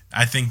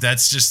 I think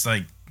that's just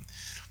like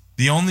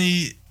the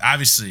only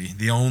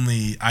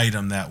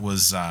item that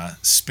was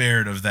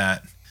spared of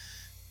that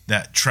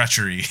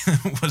treachery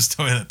was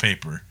toilet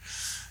paper,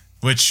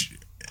 which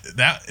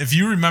that, if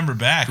you remember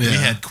back, we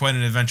had quite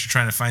an adventure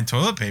trying to find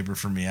toilet paper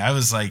for me. I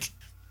was like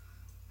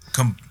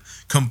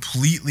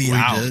completely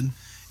out. Did.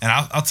 And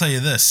I'll tell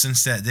you this,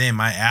 since that day,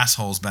 my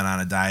asshole's been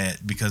on a diet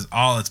because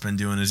all it's been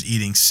doing is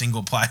eating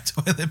single-ply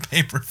toilet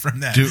paper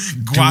from that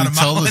Guatemalan. Do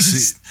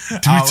we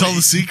tell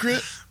the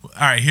secret? All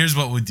right, here's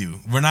what we do.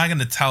 We're not going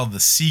to tell the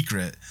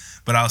secret,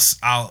 but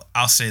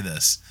I'll say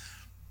this.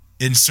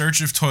 In search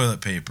of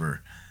toilet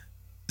paper,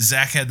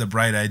 Zach had the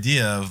bright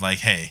idea of like,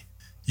 hey,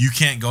 you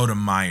can't go to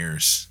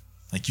Meijer's.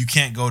 Like, you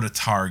can't go to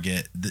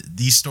Target.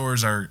 These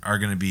stores are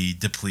going to be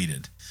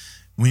depleted.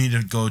 We need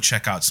to go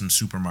check out some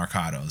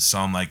supermercados. So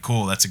I'm like,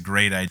 cool, that's a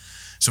great idea.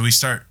 So we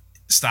start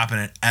stopping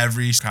at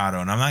every mercado,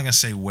 and I'm not going to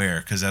say where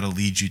because that'll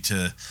lead you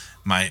to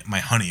my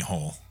honey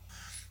hole.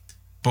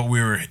 But we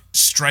were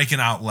striking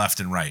out left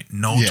and right.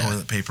 No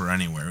toilet paper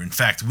anywhere. In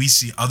fact, we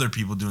see other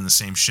people doing the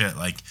same shit.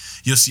 Like,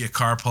 you'll see a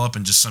car pull up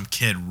and just some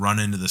kid run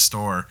into the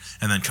store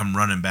and then come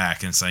running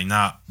back. And it's like,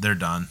 nah, they're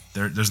done.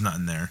 There's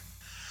nothing there.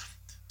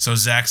 So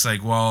Zach's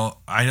like,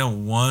 well, I know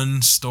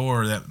one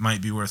store that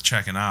might be worth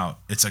checking out.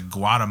 It's a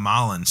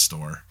Guatemalan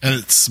store. And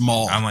it's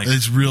small. I'm like,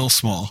 it's real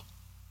small.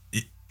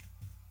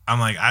 I'm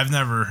like, I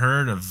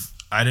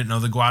didn't know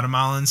the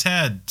Guatemalans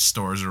had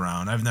stores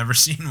around. I've never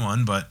seen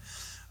one, but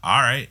all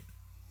right.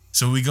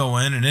 So we go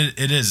in, and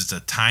it's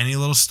a tiny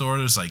little store.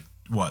 There's like,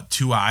 what,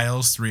 2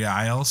 aisles, 3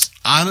 aisles?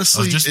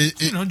 Honestly,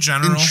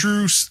 general.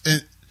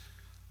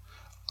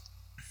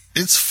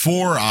 It's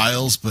 4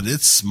 aisles, but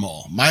it's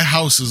small. My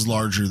house is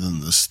larger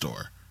than this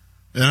store.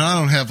 And I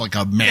don't have like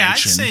a mansion. Yeah, I'd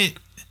say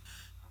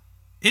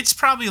it's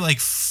probably like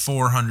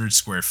 400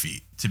 square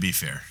feet, to be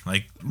fair.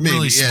 Like, maybe,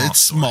 really small. Yeah, it's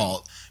store.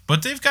 small.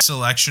 But they've got a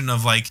selection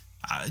of like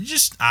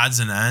just odds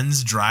and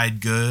ends,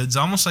 dried goods,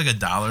 almost like a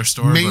dollar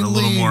store, but a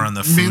little more on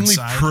the food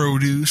side. Mainly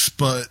produce,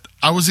 but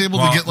I was able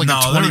to get like a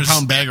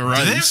 20-pound bag of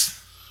rice.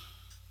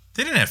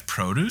 They didn't have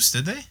produce,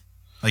 did they?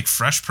 Like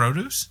fresh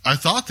produce? I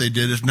thought they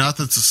did. If not,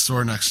 that's a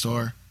store next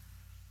door.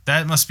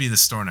 That must be the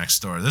store next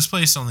door. This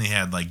place only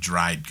had like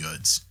dried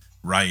goods,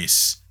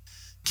 rice,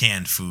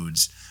 canned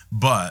foods.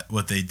 But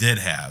what they did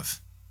have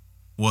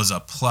was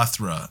a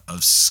plethora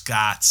of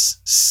Scott's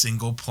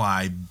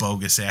single-ply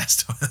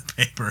bogus-ass toilet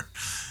paper.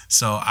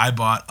 So I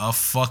bought a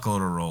fuckload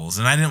of rolls.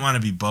 And I didn't want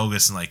to be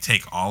bogus and like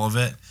take all of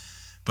it.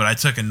 But I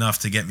took enough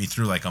to get me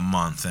through like a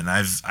month. And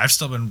I've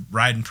still been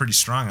riding pretty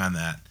strong on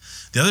that.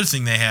 The other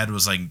thing they had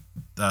was like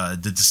the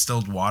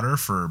distilled water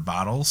for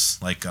bottles,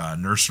 like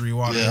nursery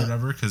water or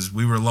whatever, because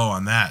we were low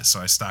on that, so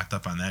I stocked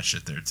up on that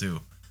shit there too.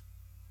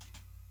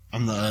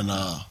 And then,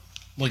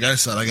 like I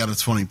said, I got a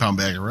 20-pound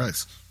bag of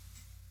rice.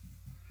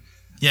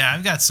 Yeah,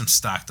 I've got some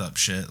stocked up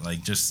shit,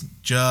 like just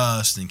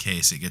in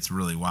case it gets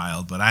really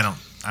wild, but I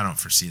don't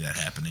foresee that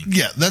happening.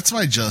 Yeah, that's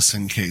my just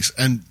in case.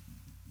 And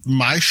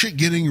my shit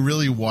getting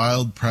really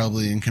wild,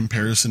 probably in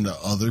comparison to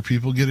other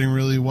people getting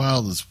really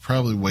wild, is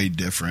probably way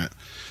different.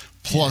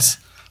 Plus,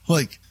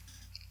 like,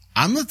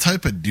 I'm the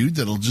type of dude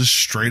that'll just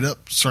straight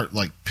up start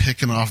like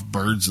picking off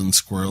birds and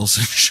squirrels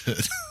and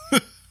shit.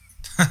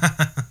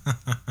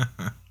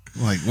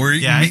 Like, we're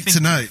eating meat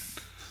tonight.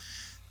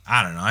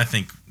 I don't know.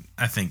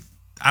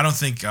 I don't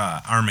think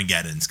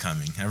Armageddon's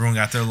coming. Everyone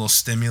got their little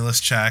stimulus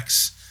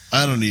checks.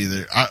 I don't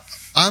either. I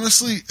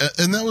honestly,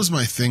 and that was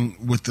my thing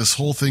with this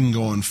whole thing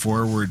going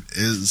forward,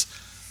 is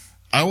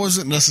I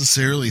wasn't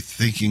necessarily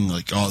thinking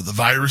like, oh, the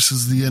virus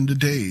is the end of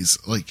days.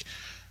 Like,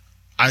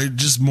 I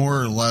just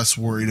more or less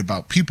worried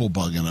about people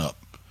bugging up.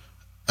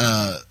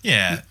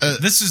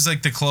 This is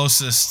like the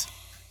closest.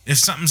 If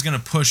something's going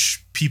to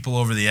push people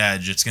over the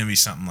edge, it's going to be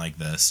something like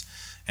this.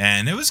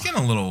 And it was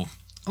getting a little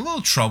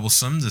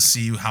troublesome to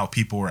see how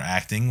people were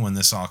acting when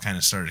this all kind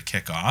of started to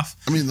kick off.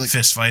 I mean, like,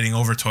 fist fighting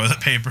over toilet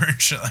paper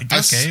and shit like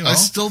that. I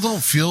still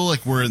don't feel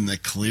like we're in the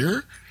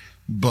clear,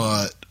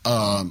 but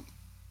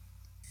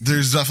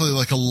there's definitely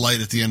like a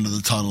light at the end of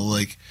the tunnel.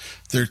 Like,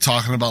 they're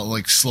talking about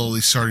like slowly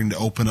starting to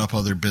open up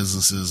other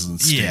businesses and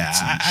states. Yeah,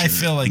 and I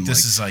feel like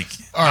this is like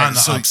on the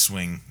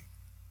upswing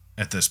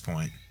at this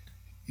point.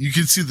 You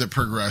can see the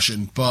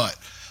progression, but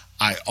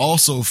I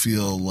also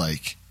feel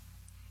like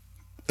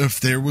if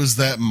there was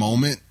that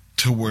moment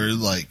to where,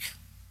 like,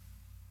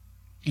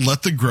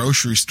 let the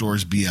grocery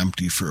stores be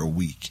empty for a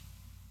week.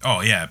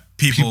 Oh, yeah.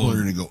 People are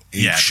going to go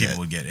ape shit.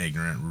 People would get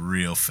ignorant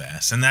real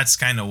fast. And that's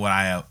kind of what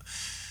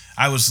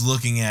I was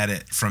looking at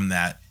it from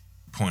that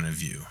point of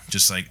view.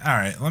 Just like, all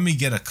right, let me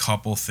get a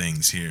couple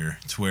things here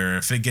to where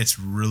if it gets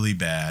really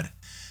bad,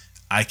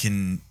 I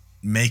can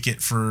make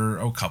it for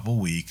a couple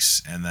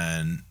weeks, and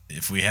then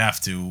if we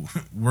have to,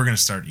 we're going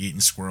to start eating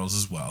squirrels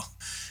as well.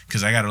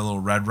 Because I got a little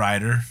Red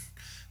Ryder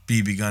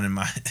BB gun in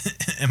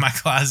my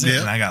closet,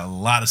 and I got a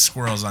lot of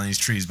squirrels on these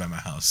trees by my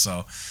house,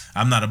 so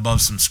I'm not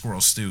above some squirrel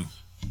stew.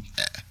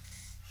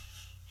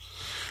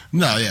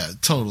 No, yeah,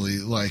 totally.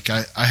 Like,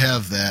 I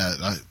have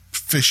that.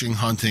 Fishing,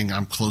 hunting,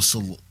 I'm close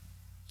to...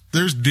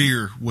 There's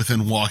deer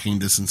within walking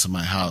distance of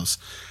my house.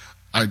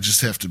 I just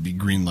have to be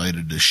green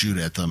lighted to shoot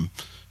at them.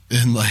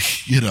 And,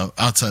 like, you know,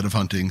 outside of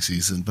hunting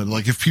season. But,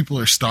 like, if people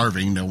are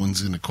starving, no one's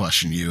going to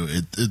question you.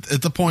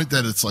 At the point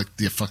that it's, like,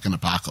 the fucking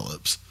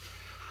apocalypse.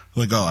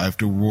 Like, oh, I have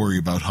to worry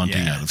about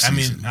hunting out of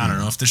season. I mean, I don't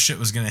know. If the shit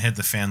was going to hit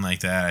the fan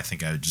like that, I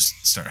think I would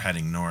just start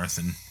heading north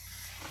and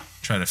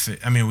try to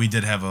I mean, we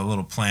did have a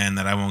little plan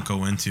that I won't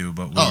go into,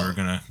 but we were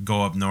going to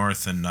go up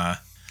north and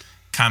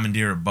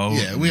commandeer a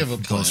boat. Yeah, we have a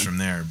plan. Goes from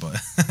there,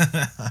 but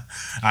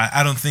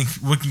I don't think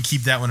we can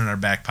keep that one in our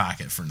back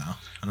pocket for now.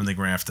 I don't think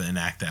we're going to have to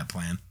enact that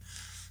plan.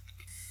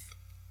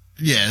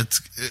 Yeah,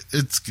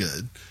 it's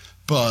good,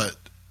 but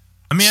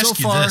let me ask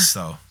you this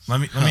though. Let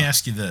me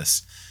ask you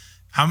this: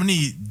 how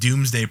many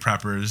doomsday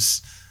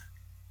preppers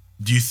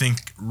do you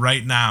think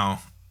right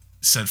now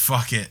said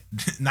 "fuck it"?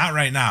 Not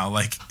right now,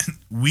 like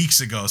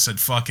weeks ago said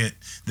 "fuck it."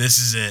 This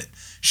is it.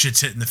 Shit's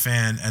hitting the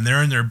fan, and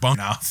they're in their bunk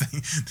now.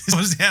 This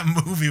was that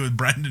movie with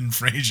Brendan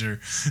Fraser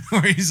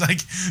where he's like,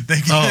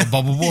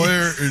 Bubble Boy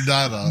or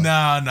not?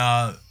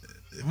 No.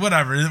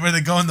 Whatever, where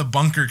they go in the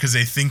bunker because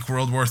they think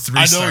World War III started.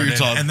 I know what you're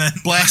talking. And then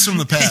Blast from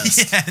the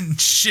past. Yeah, and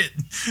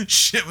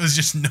shit was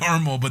just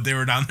normal, but they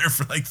were down there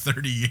for like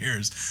 30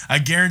 years. I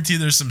guarantee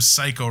there's some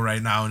psycho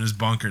right now in his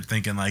bunker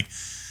thinking like,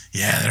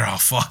 yeah, they're all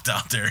fucked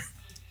out there.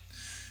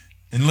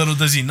 And little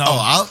does he know.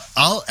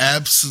 I'll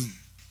absolutely.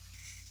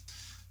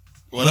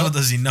 Little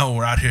does he know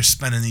we're out here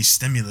spending these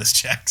stimulus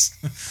checks.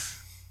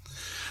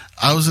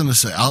 I was going to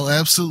say, I'll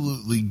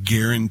absolutely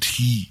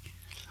guarantee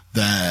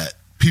that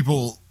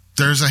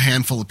there's a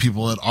handful of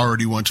people that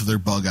already went to their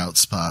bug out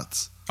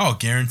spots. Oh,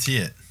 guarantee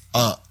it.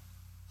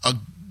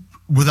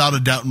 Without a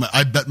doubt,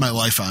 I bet my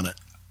life on it.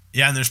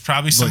 Yeah, and there's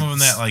probably some of them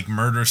that like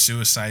murder,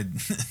 suicide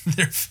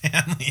their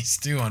families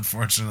too,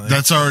 unfortunately.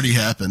 That's already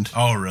happened.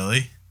 Oh,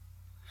 really?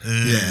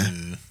 Yeah.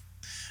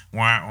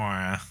 Wah,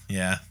 wah.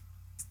 Yeah.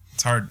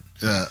 It's hard.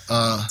 Yeah,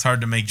 it's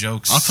hard to make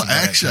jokes.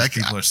 Actually,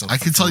 I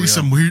can tell you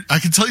some weird. I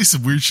can tell you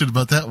some weird shit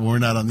about that when we're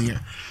not on the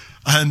air.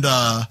 And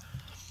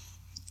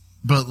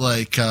but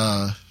like,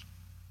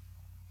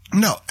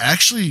 no,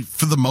 actually,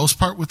 for the most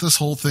part, with this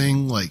whole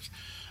thing, like,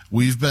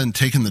 we've been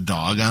taking the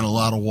dog on a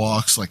lot of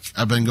walks. Like,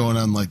 I've been going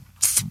on like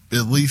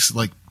at least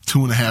like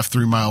 2.5,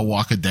 3 mile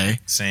walk a day.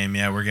 Same,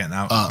 yeah, we're getting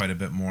out quite a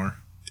bit more,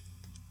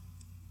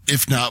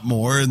 if not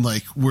more, and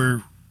like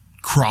we're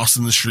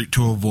crossing the street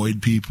to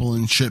avoid people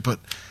and shit. But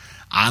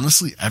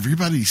honestly,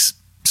 everybody's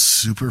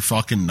super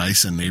fucking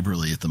nice and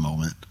neighborly at the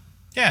moment.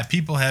 Yeah,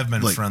 people have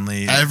been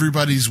friendly.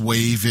 Everybody's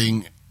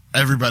waving.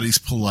 Everybody's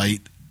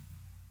polite.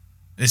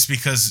 It's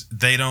because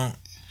they don't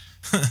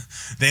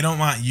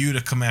want you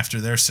to come after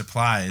their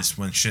supplies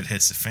when shit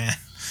hits the fan.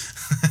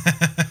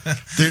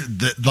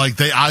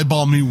 They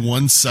eyeball me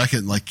 1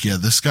 second, like, yeah,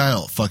 this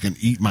guy'll fucking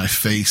eat my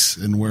face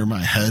and wear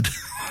my head.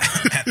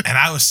 And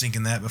I was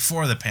thinking that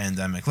before the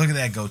pandemic. Look at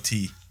that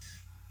goatee.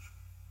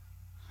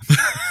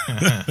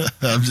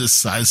 I'm just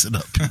sizing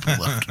up people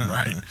left and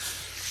right.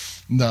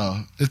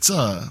 No, it's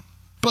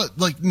but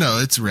like, no,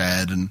 it's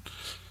rad, and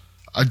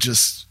I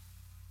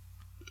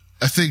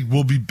think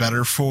we'll be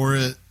better for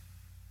it,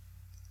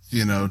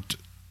 you know,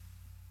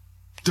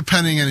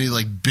 depending any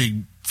like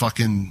big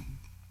fucking,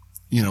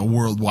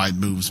 worldwide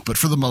moves. But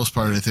for the most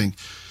part, I think,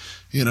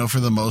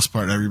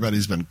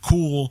 everybody's been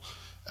cool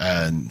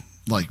and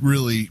like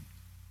really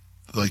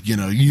like,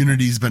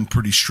 unity's been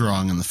pretty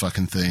strong in the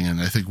fucking thing. And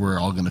I think we're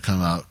all going to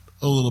come out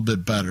a little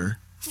bit better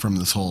from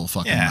this whole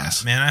fucking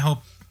mess. Man,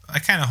 I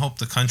kind of hope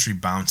the country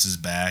bounces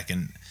back.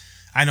 And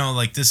I know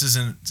like this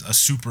isn't a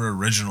super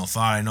original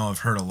thought. I know I've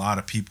heard a lot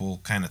of people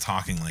kind of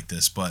talking like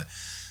this, but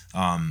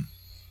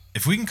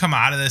if we can come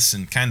out of this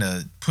and kind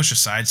of push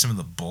aside some of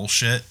the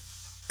bullshit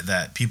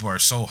that people are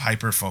so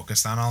hyper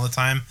focused on all the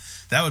time,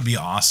 that would be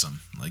awesome.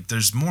 Like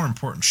there's more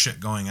important shit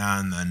going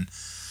on than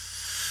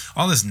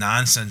all this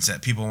nonsense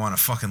that people want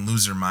to fucking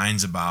lose their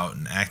minds about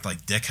and act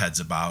like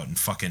dickheads about and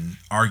fucking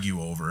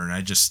argue over. And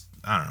I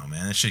don't know,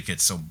 man. That shit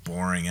gets so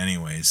boring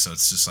anyways. So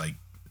it's just like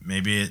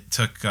maybe it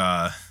took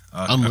a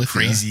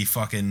crazy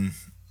fucking,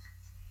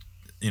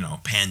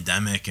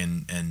 pandemic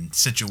and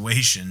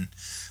situation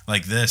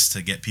like this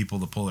to get people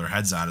to pull their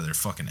heads out of their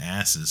fucking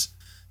asses.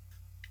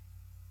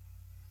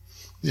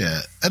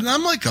 Yeah. And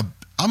I'm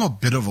a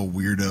bit of a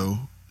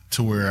weirdo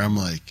to where I'm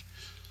like,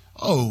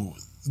 oh,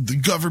 the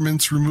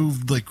government's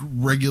removed like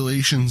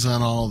regulations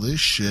on all this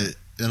shit.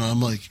 And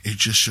I'm like, it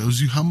just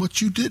shows you how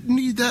much you didn't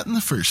need that in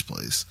the first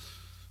place.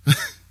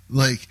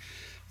 like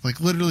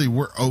literally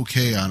we're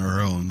okay on our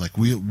own. Like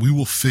we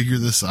will figure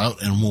this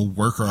out and we'll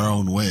work our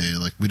own way.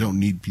 Like we don't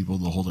need people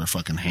to hold our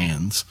fucking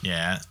hands.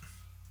 Yeah.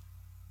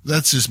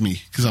 That's just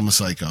me because I'm a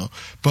psycho.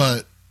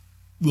 But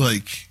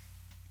like,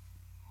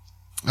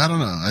 I don't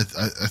know. I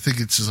think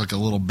it's just like a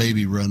little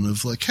baby run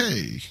of like,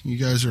 hey, you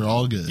guys are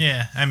all good.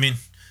 Yeah. I mean,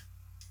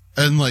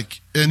 and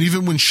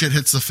even when shit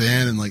hits the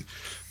fan and like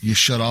you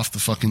shut off the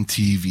fucking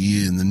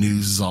TV and the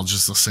news is all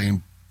just the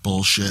same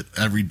bullshit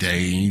every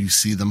day and you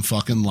see them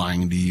fucking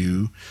lying to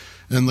you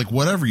and like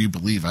whatever you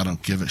believe, I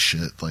don't give a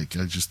shit. Like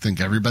I just think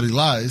everybody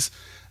lies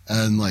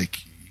and like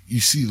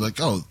you see like,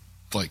 oh,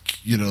 like,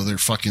 they're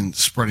fucking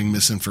spreading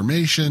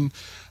misinformation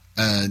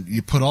and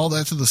you put all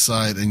that to the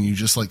side and you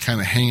just like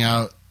kind of hang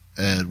out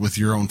with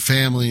your own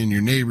family and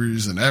your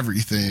neighbors and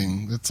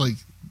everything. It's like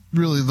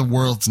really the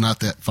world's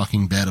not that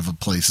fucking bad of a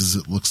place as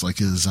it looks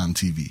like it is on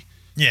TV.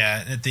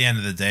 Yeah, at the end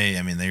of the day,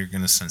 I mean, they're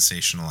going to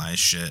sensationalize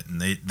shit,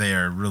 and they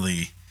are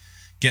really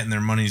getting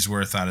their money's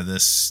worth out of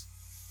this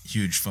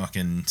huge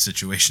fucking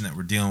situation that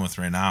we're dealing with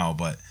right now.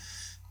 But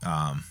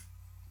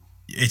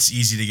it's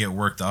easy to get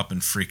worked up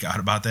and freak out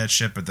about that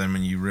shit. But then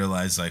when you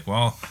realize, like,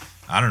 well,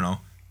 I don't know,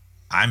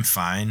 I'm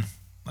fine.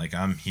 Like,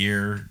 I'm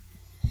here.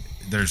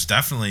 There's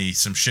definitely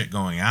some shit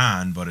going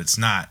on, but it's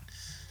not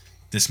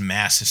this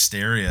mass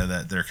hysteria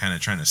that they're kind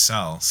of trying to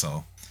sell.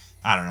 So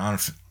I don't know.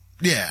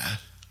 Yeah.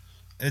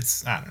 I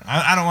don't know.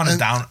 I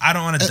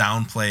don't want to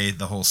downplay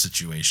the whole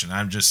situation.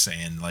 I'm just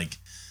saying, like,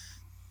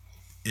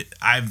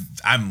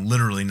 I'm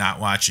literally not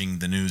watching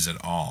the news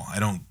at all.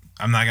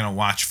 I'm not gonna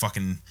watch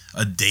fucking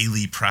a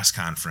daily press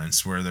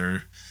conference where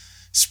they're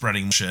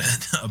spreading shit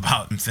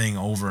about the thing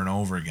over and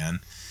over again,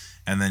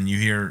 and then you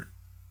hear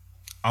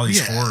all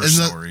these horror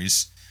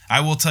stories.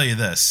 I will tell you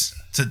this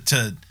to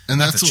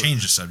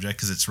change the subject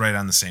because it's right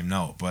on the same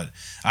note. But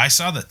I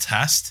saw the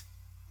test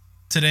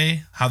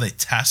today. How they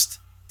test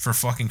for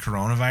fucking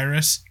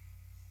coronavirus.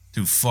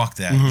 Dude, fuck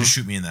that. Mm-hmm. Just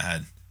shoot me in the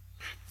head.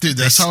 Dude,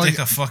 that's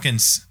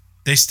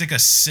they stick a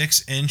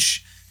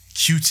 6-inch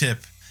Q-tip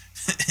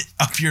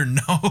up your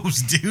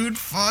nose, dude.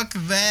 Fuck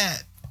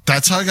that.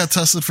 That's how I got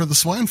tested for the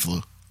swine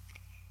flu.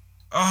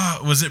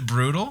 Oh, was it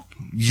brutal?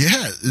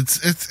 Yeah,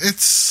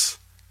 it's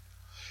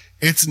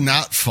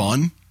not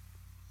fun,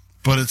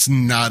 but it's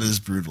not as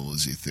brutal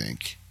as you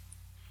think.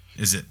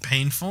 Is it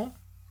painful?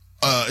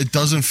 It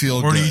doesn't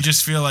feel good. Or do you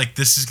just feel like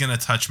this is going to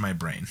touch my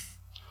brain?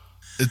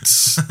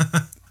 It's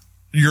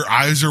your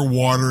eyes are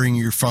watering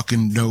your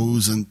fucking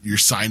nose and your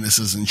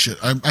sinuses and shit.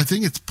 I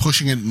think it's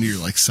pushing it into your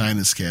like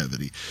sinus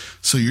cavity.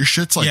 So your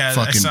shit's like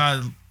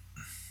fucking.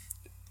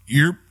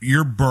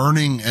 You're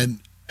burning and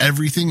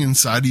everything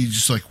inside of you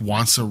just like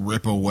wants to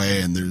rip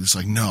away, and they're just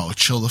like, no,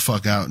 chill the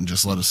fuck out and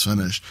just let us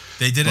finish.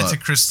 They did it to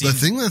Christine. The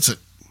thing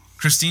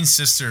Christine's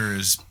sister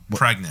is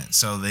pregnant,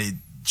 so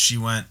she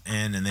went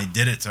in and they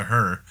did it to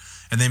her.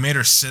 And they made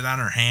her sit on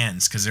her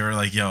hands because they were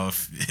like, yo,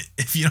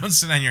 if you don't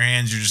sit on your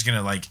hands, you're just going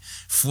to like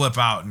flip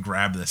out and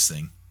grab this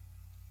thing.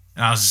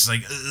 And I was just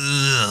like,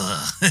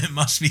 ugh, it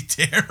must be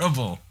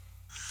terrible.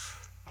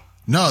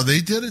 No, they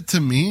did it to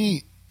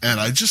me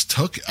and I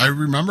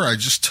remember I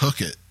just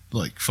took it.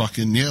 Like,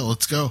 fucking, yeah,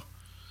 let's go.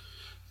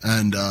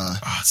 And,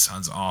 it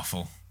sounds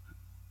awful.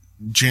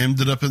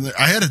 Jammed it up in there.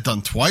 I had it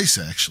done twice,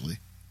 actually.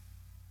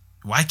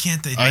 Why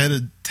can't they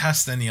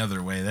test any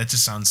other way? That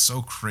just sounds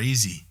so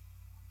crazy.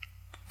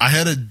 I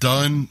had it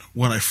done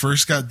when I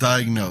first got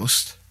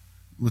diagnosed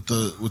with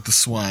the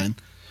swine,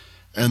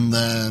 and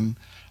then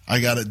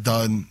I got it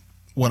done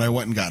when I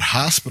went and got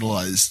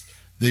hospitalized.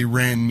 They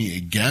ran me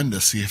again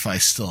to see if I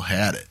still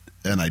had it,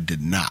 and I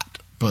did not.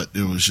 But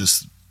it was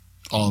just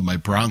all of my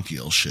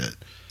bronchial shit.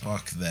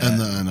 Fuck that. And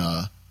then,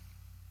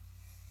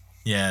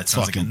 yeah, it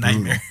sounds like a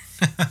nightmare.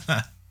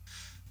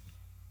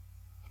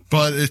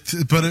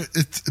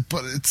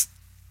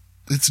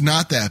 it's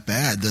not that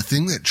bad. The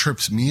thing that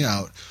trips me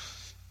out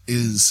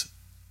is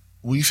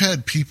we've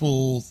had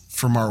people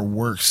from our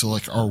work. So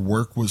like our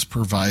work was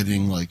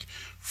providing like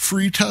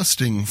free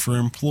testing for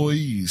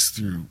employees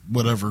through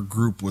whatever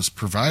group was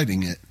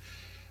providing it.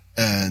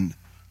 And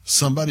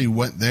somebody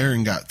went there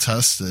and got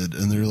tested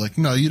and they're like,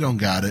 no, you don't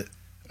got it.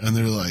 And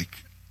they're like,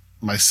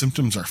 my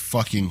symptoms are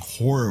fucking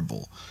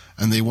horrible.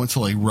 And they went to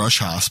like Rush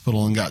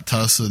Hospital and got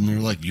tested and they're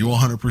like, you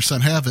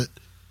 100% have it.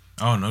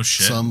 Oh, no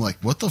shit. So I'm like,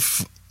 what the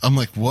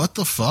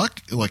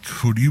fuck? Like,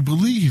 who do you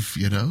believe,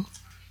 you know?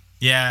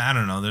 Yeah, I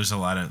don't know. There's a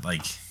lot of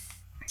like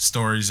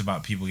stories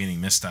about people getting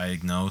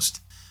misdiagnosed.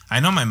 I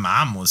know my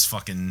mom was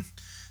fucking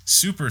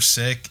super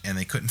sick and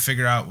they couldn't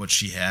figure out what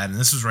she had. And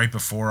this was right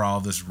before all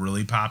this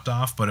really popped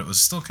off, but it was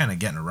still kind of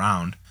getting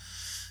around.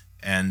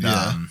 And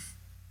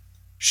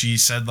she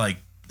said like,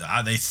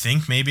 they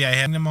think maybe I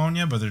had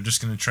pneumonia, but they're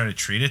just going to try to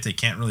treat it. They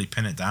can't really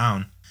pin it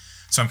down.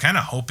 So I'm kind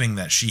of hoping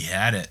that she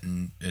had it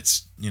and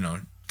it's, you know,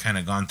 kind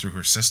of gone through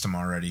her system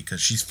already because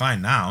she's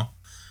fine now.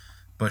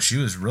 But she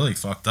was really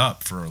fucked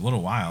up for a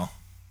little while.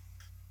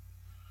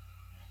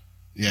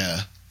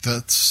 Yeah,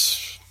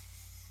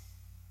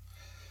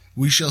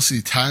 we shall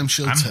see. Time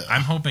shall tell.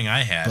 I'm hoping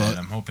I had it.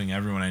 I'm hoping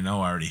everyone I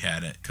know already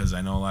had it because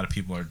I know a lot of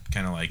people are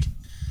kind of like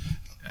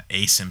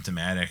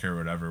asymptomatic or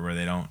whatever, where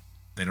they don't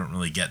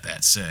really get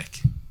that sick.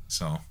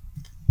 So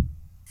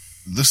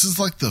this is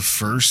like the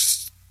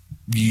first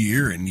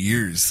year in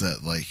years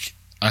that like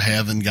I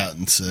haven't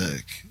gotten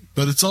sick,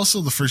 but it's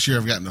also the first year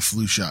I've gotten a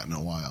flu shot in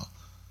a while.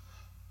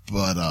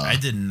 But I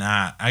did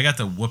not. I got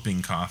the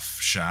whooping cough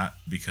shot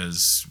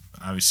because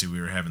obviously we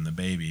were having the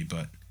baby,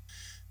 but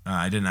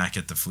I did not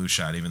get the flu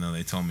shot, even though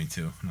they told me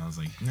to. And I was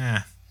like, nah.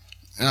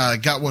 I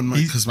got one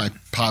because my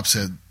pops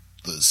had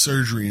the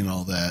surgery and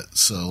all that,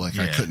 so like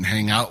I couldn't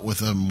hang out with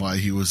him while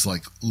he was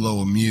like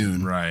low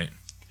immune. Right.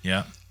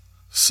 Yeah.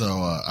 So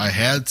I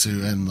had to,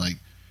 and like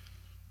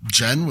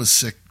Jen was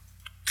sick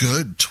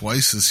good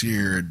twice this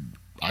year. And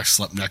I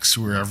slept next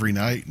to her every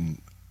night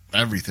and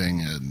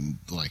everything, and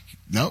like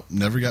nope,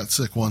 never got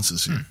sick once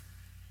this year.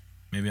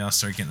 Maybe I'll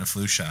start getting a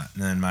flu shot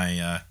and then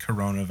my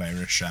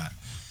coronavirus shot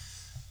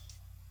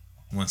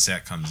once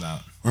that comes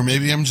out. Or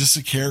maybe I'm just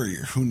a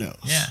carrier. Who knows?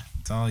 Yeah,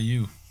 it's all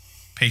you.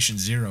 Patient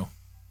zero.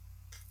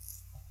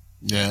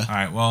 Yeah. All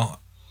right,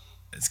 well,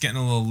 it's getting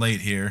a little late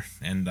here,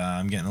 and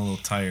I'm getting a little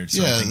tired.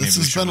 So yeah, I think this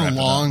has been a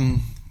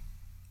long...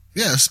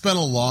 Yeah, it's been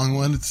a long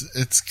one.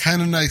 It's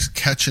kind of nice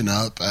catching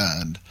up,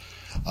 and...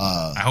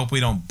 I hope we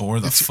don't bore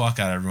the fuck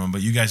out of everyone,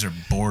 but you guys are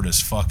bored as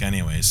fuck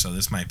anyway, so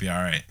this might be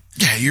all right.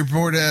 Yeah, you're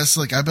bored ass.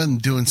 Like, I've been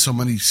doing so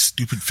many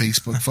stupid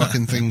Facebook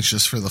fucking things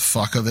just for the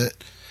fuck of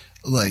it.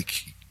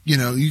 Like, you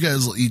know, you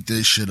guys will eat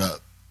this shit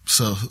up.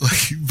 So,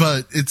 like,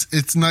 but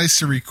it's nice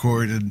to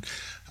record, and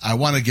I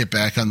want to get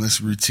back on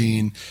this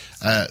routine.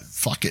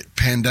 Fuck it.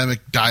 Pandemic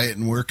diet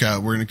and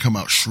workout. We're going to come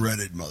out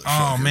shredded,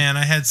 motherfucker. Oh, man,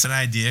 I had an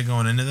idea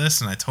going into this,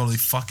 and I totally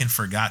fucking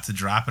forgot to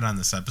drop it on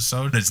this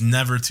episode. It's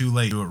never too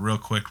late. Do it real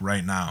quick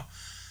right now.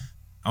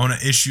 I want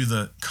to issue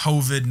the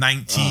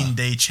COVID-19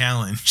 day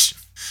challenge.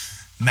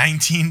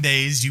 19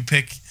 days, you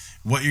pick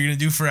what you're going to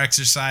do for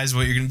exercise,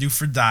 what you're going to do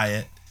for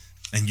diet,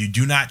 and you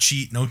do not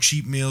cheat. No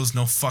cheap meals,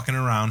 no fucking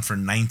around for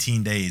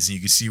 19 days, and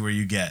you can see where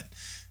you get.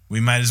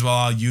 We might as well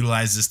all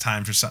utilize this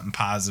time for something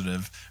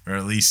positive, or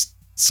at least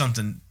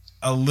something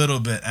a little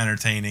bit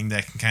entertaining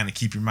that can kind of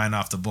keep your mind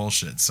off the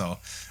bullshit. So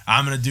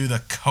I'm going to do the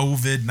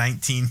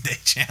COVID-19 day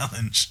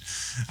challenge.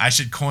 I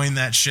should coin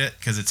that shit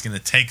because it's going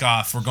to take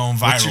off. We're going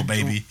viral,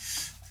 baby.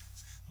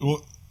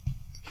 What?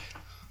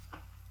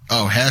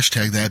 Oh,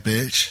 hashtag that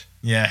bitch.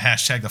 Yeah,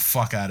 hashtag the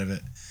fuck out of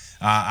it.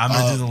 I'm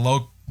going to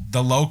do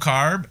the low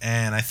carb,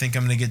 and I think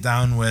I'm going to get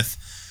down with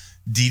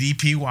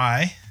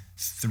DDPY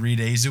 3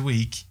 days a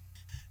week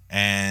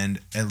and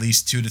at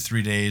least 2 to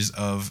 3 days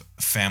of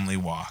family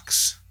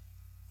walks.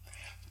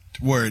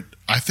 Word.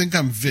 I think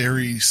I'm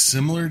very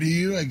similar to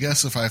you. I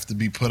guess if I have to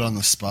be put on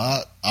the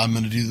spot, I'm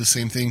going to do the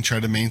same thing, try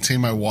to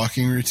maintain my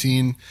walking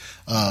routine.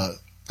 I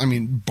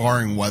mean,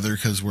 barring weather,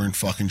 because we're in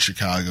fucking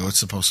Chicago. It's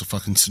supposed to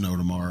fucking snow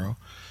tomorrow.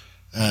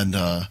 And,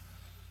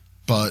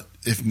 but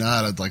if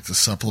not, I'd like to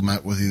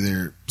supplement with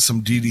either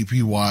some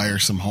DDPY or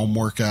some home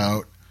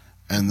workout.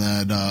 And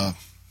then,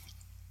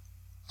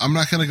 I'm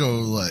not going to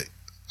go like,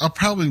 I'll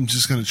probably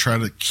just going to try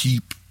to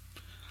keep,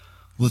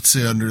 let's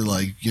say, under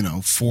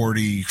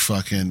 40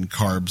 fucking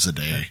carbs a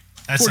day.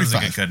 That sounds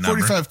like a good number.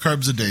 45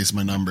 carbs a day is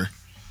my number.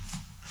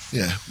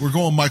 Yeah, we're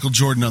going Michael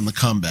Jordan on the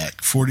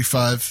comeback.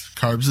 45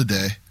 carbs a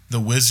day. The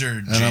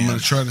Wizard And I'm going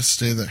to try to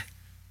stay there.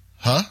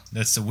 Huh?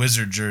 That's the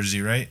Wizard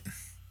jersey, right?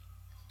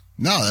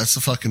 No, that's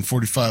the fucking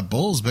 45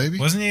 Bulls, baby.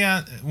 Wasn't he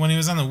when he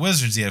was on the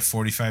Wizards, he had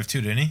 45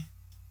 too, didn't he?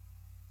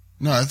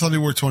 No, I thought he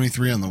wore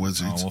 23 on the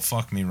Wizards. Oh, well,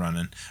 fuck me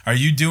running. Are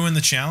you doing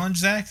the challenge,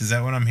 Zach? Is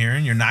that what I'm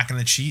hearing? You're not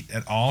going to cheat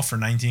at all for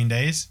 19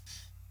 days?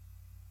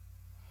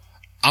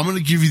 I'm going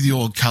to give you the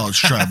old college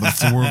try, but if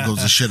the world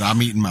goes to shit,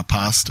 I'm eating my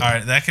pasta. All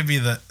right, that could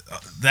be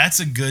that's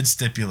a good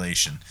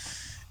stipulation.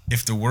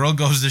 If the world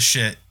goes to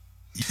shit,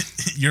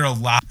 you're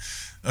allowed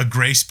a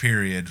grace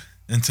period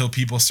until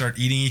people start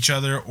eating each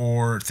other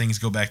or things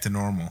go back to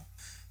normal.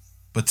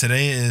 But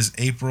today is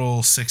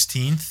April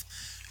 16th.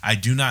 I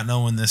do not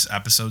know when this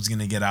episode's going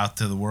to get out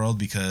to the world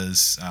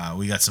because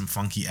we got some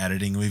funky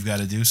editing we've got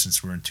to do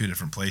since we're in two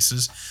different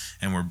places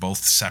and we're both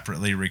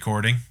separately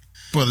recording.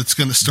 But it's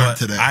going to start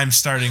today. I'm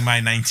starting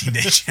my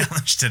 19-day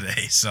challenge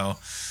today. So,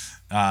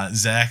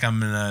 Zach, I'm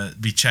going to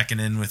be checking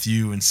in with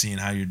you and seeing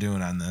how you're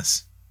doing on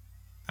this.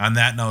 On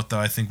that note, though,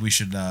 I think we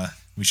should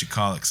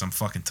call it because I'm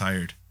fucking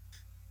tired.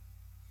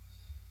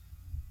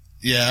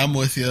 Yeah, I'm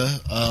with you.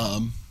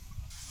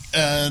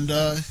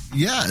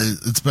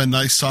 It's been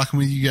nice talking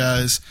with you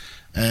guys,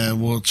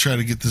 and we'll try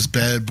to get this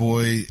bad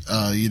boy,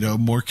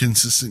 more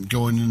consistent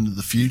going into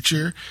the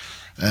future.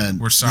 And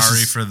we're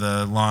sorry for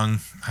the long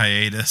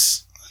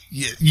hiatus.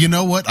 You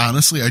know what?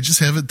 Honestly, I just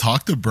haven't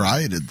talked to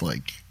Brian in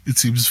it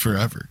seems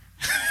forever.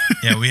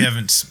 Yeah, we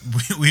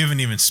haven't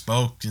even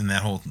spoke in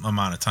that whole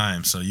amount of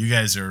time. So you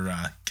guys are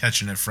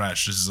catching it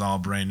fresh. This is all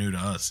brand new to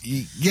us.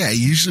 Yeah,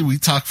 usually we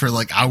talk for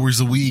hours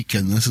a week,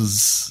 and this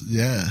is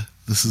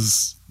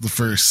the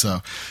first.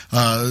 So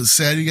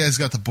sad you guys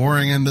got the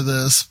boring end of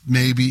this.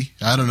 Maybe,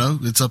 I don't know.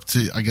 It's up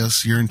to, I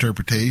guess, your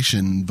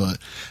interpretation. But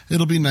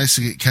it'll be nice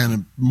to get kind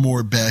of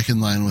more back in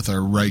line with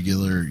our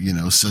regular,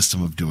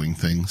 system of doing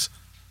things.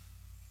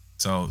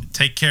 So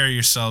take care of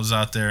yourselves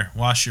out there.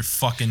 Wash your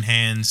fucking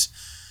hands.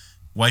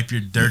 Wipe your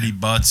dirty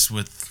butts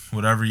with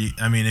whatever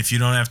if you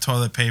don't have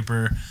toilet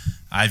paper,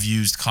 I've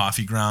used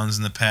coffee grounds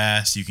in the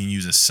past. You can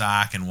use a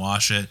sock and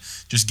wash it.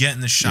 Just get in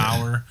the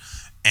shower.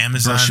 Yeah.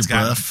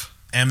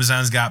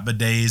 Amazon's got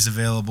bidets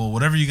available.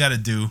 Whatever you got to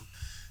do.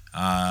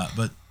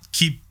 But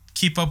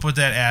keep up with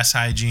that ass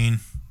hygiene.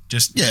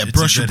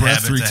 Brush your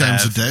breath 3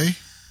 times a day.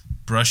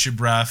 Brush your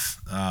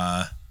breath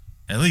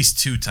at least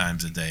 2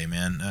 times a day,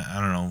 man. I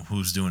don't know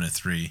who's doing it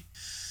 3.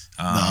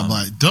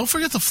 Don't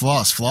forget to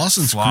floss.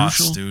 Flossing's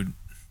crucial, dude.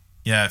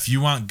 Yeah, if you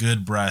want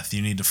good breath,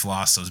 you need to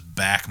floss those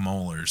back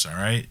molars, all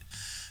right?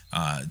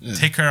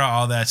 Take care of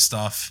all that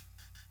stuff.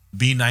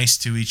 Be nice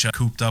to each other.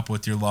 Cooped up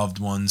with your loved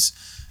ones.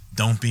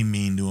 Don't be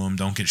mean to them.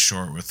 Don't get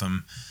short with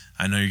them.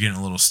 I know you're getting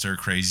a little stir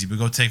crazy, but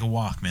go take a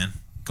walk, man.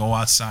 Go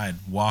outside.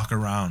 Walk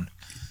around.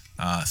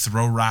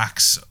 Throw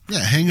rocks.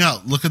 Yeah, hang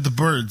out. Look at the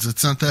birds.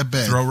 It's not that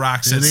bad. Throw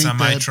rocks at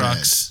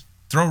semi-trucks.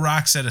 Throw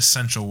rocks at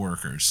essential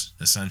workers.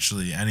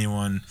 Essentially,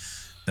 anyone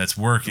that's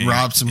working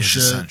rob some is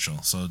shit. Essential.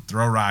 So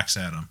throw rocks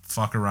at them.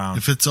 Fuck around.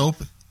 If it's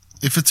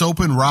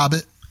open, rob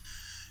it.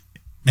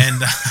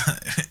 And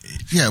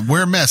yeah,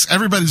 wear a mask.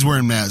 Everybody's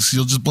wearing masks.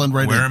 You'll just blend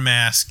right in. Wear a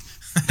mask.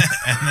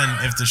 And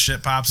then if the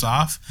shit pops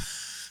off,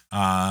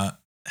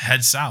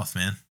 head south,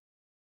 man.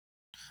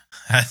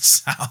 Head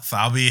south.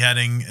 I'll be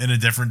heading in a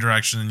different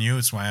direction than you.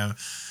 It's why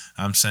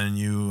I'm sending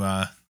you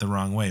the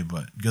wrong way.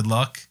 But good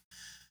luck.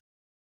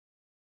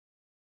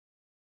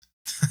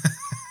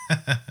 All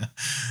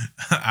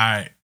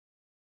right.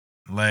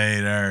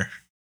 Later.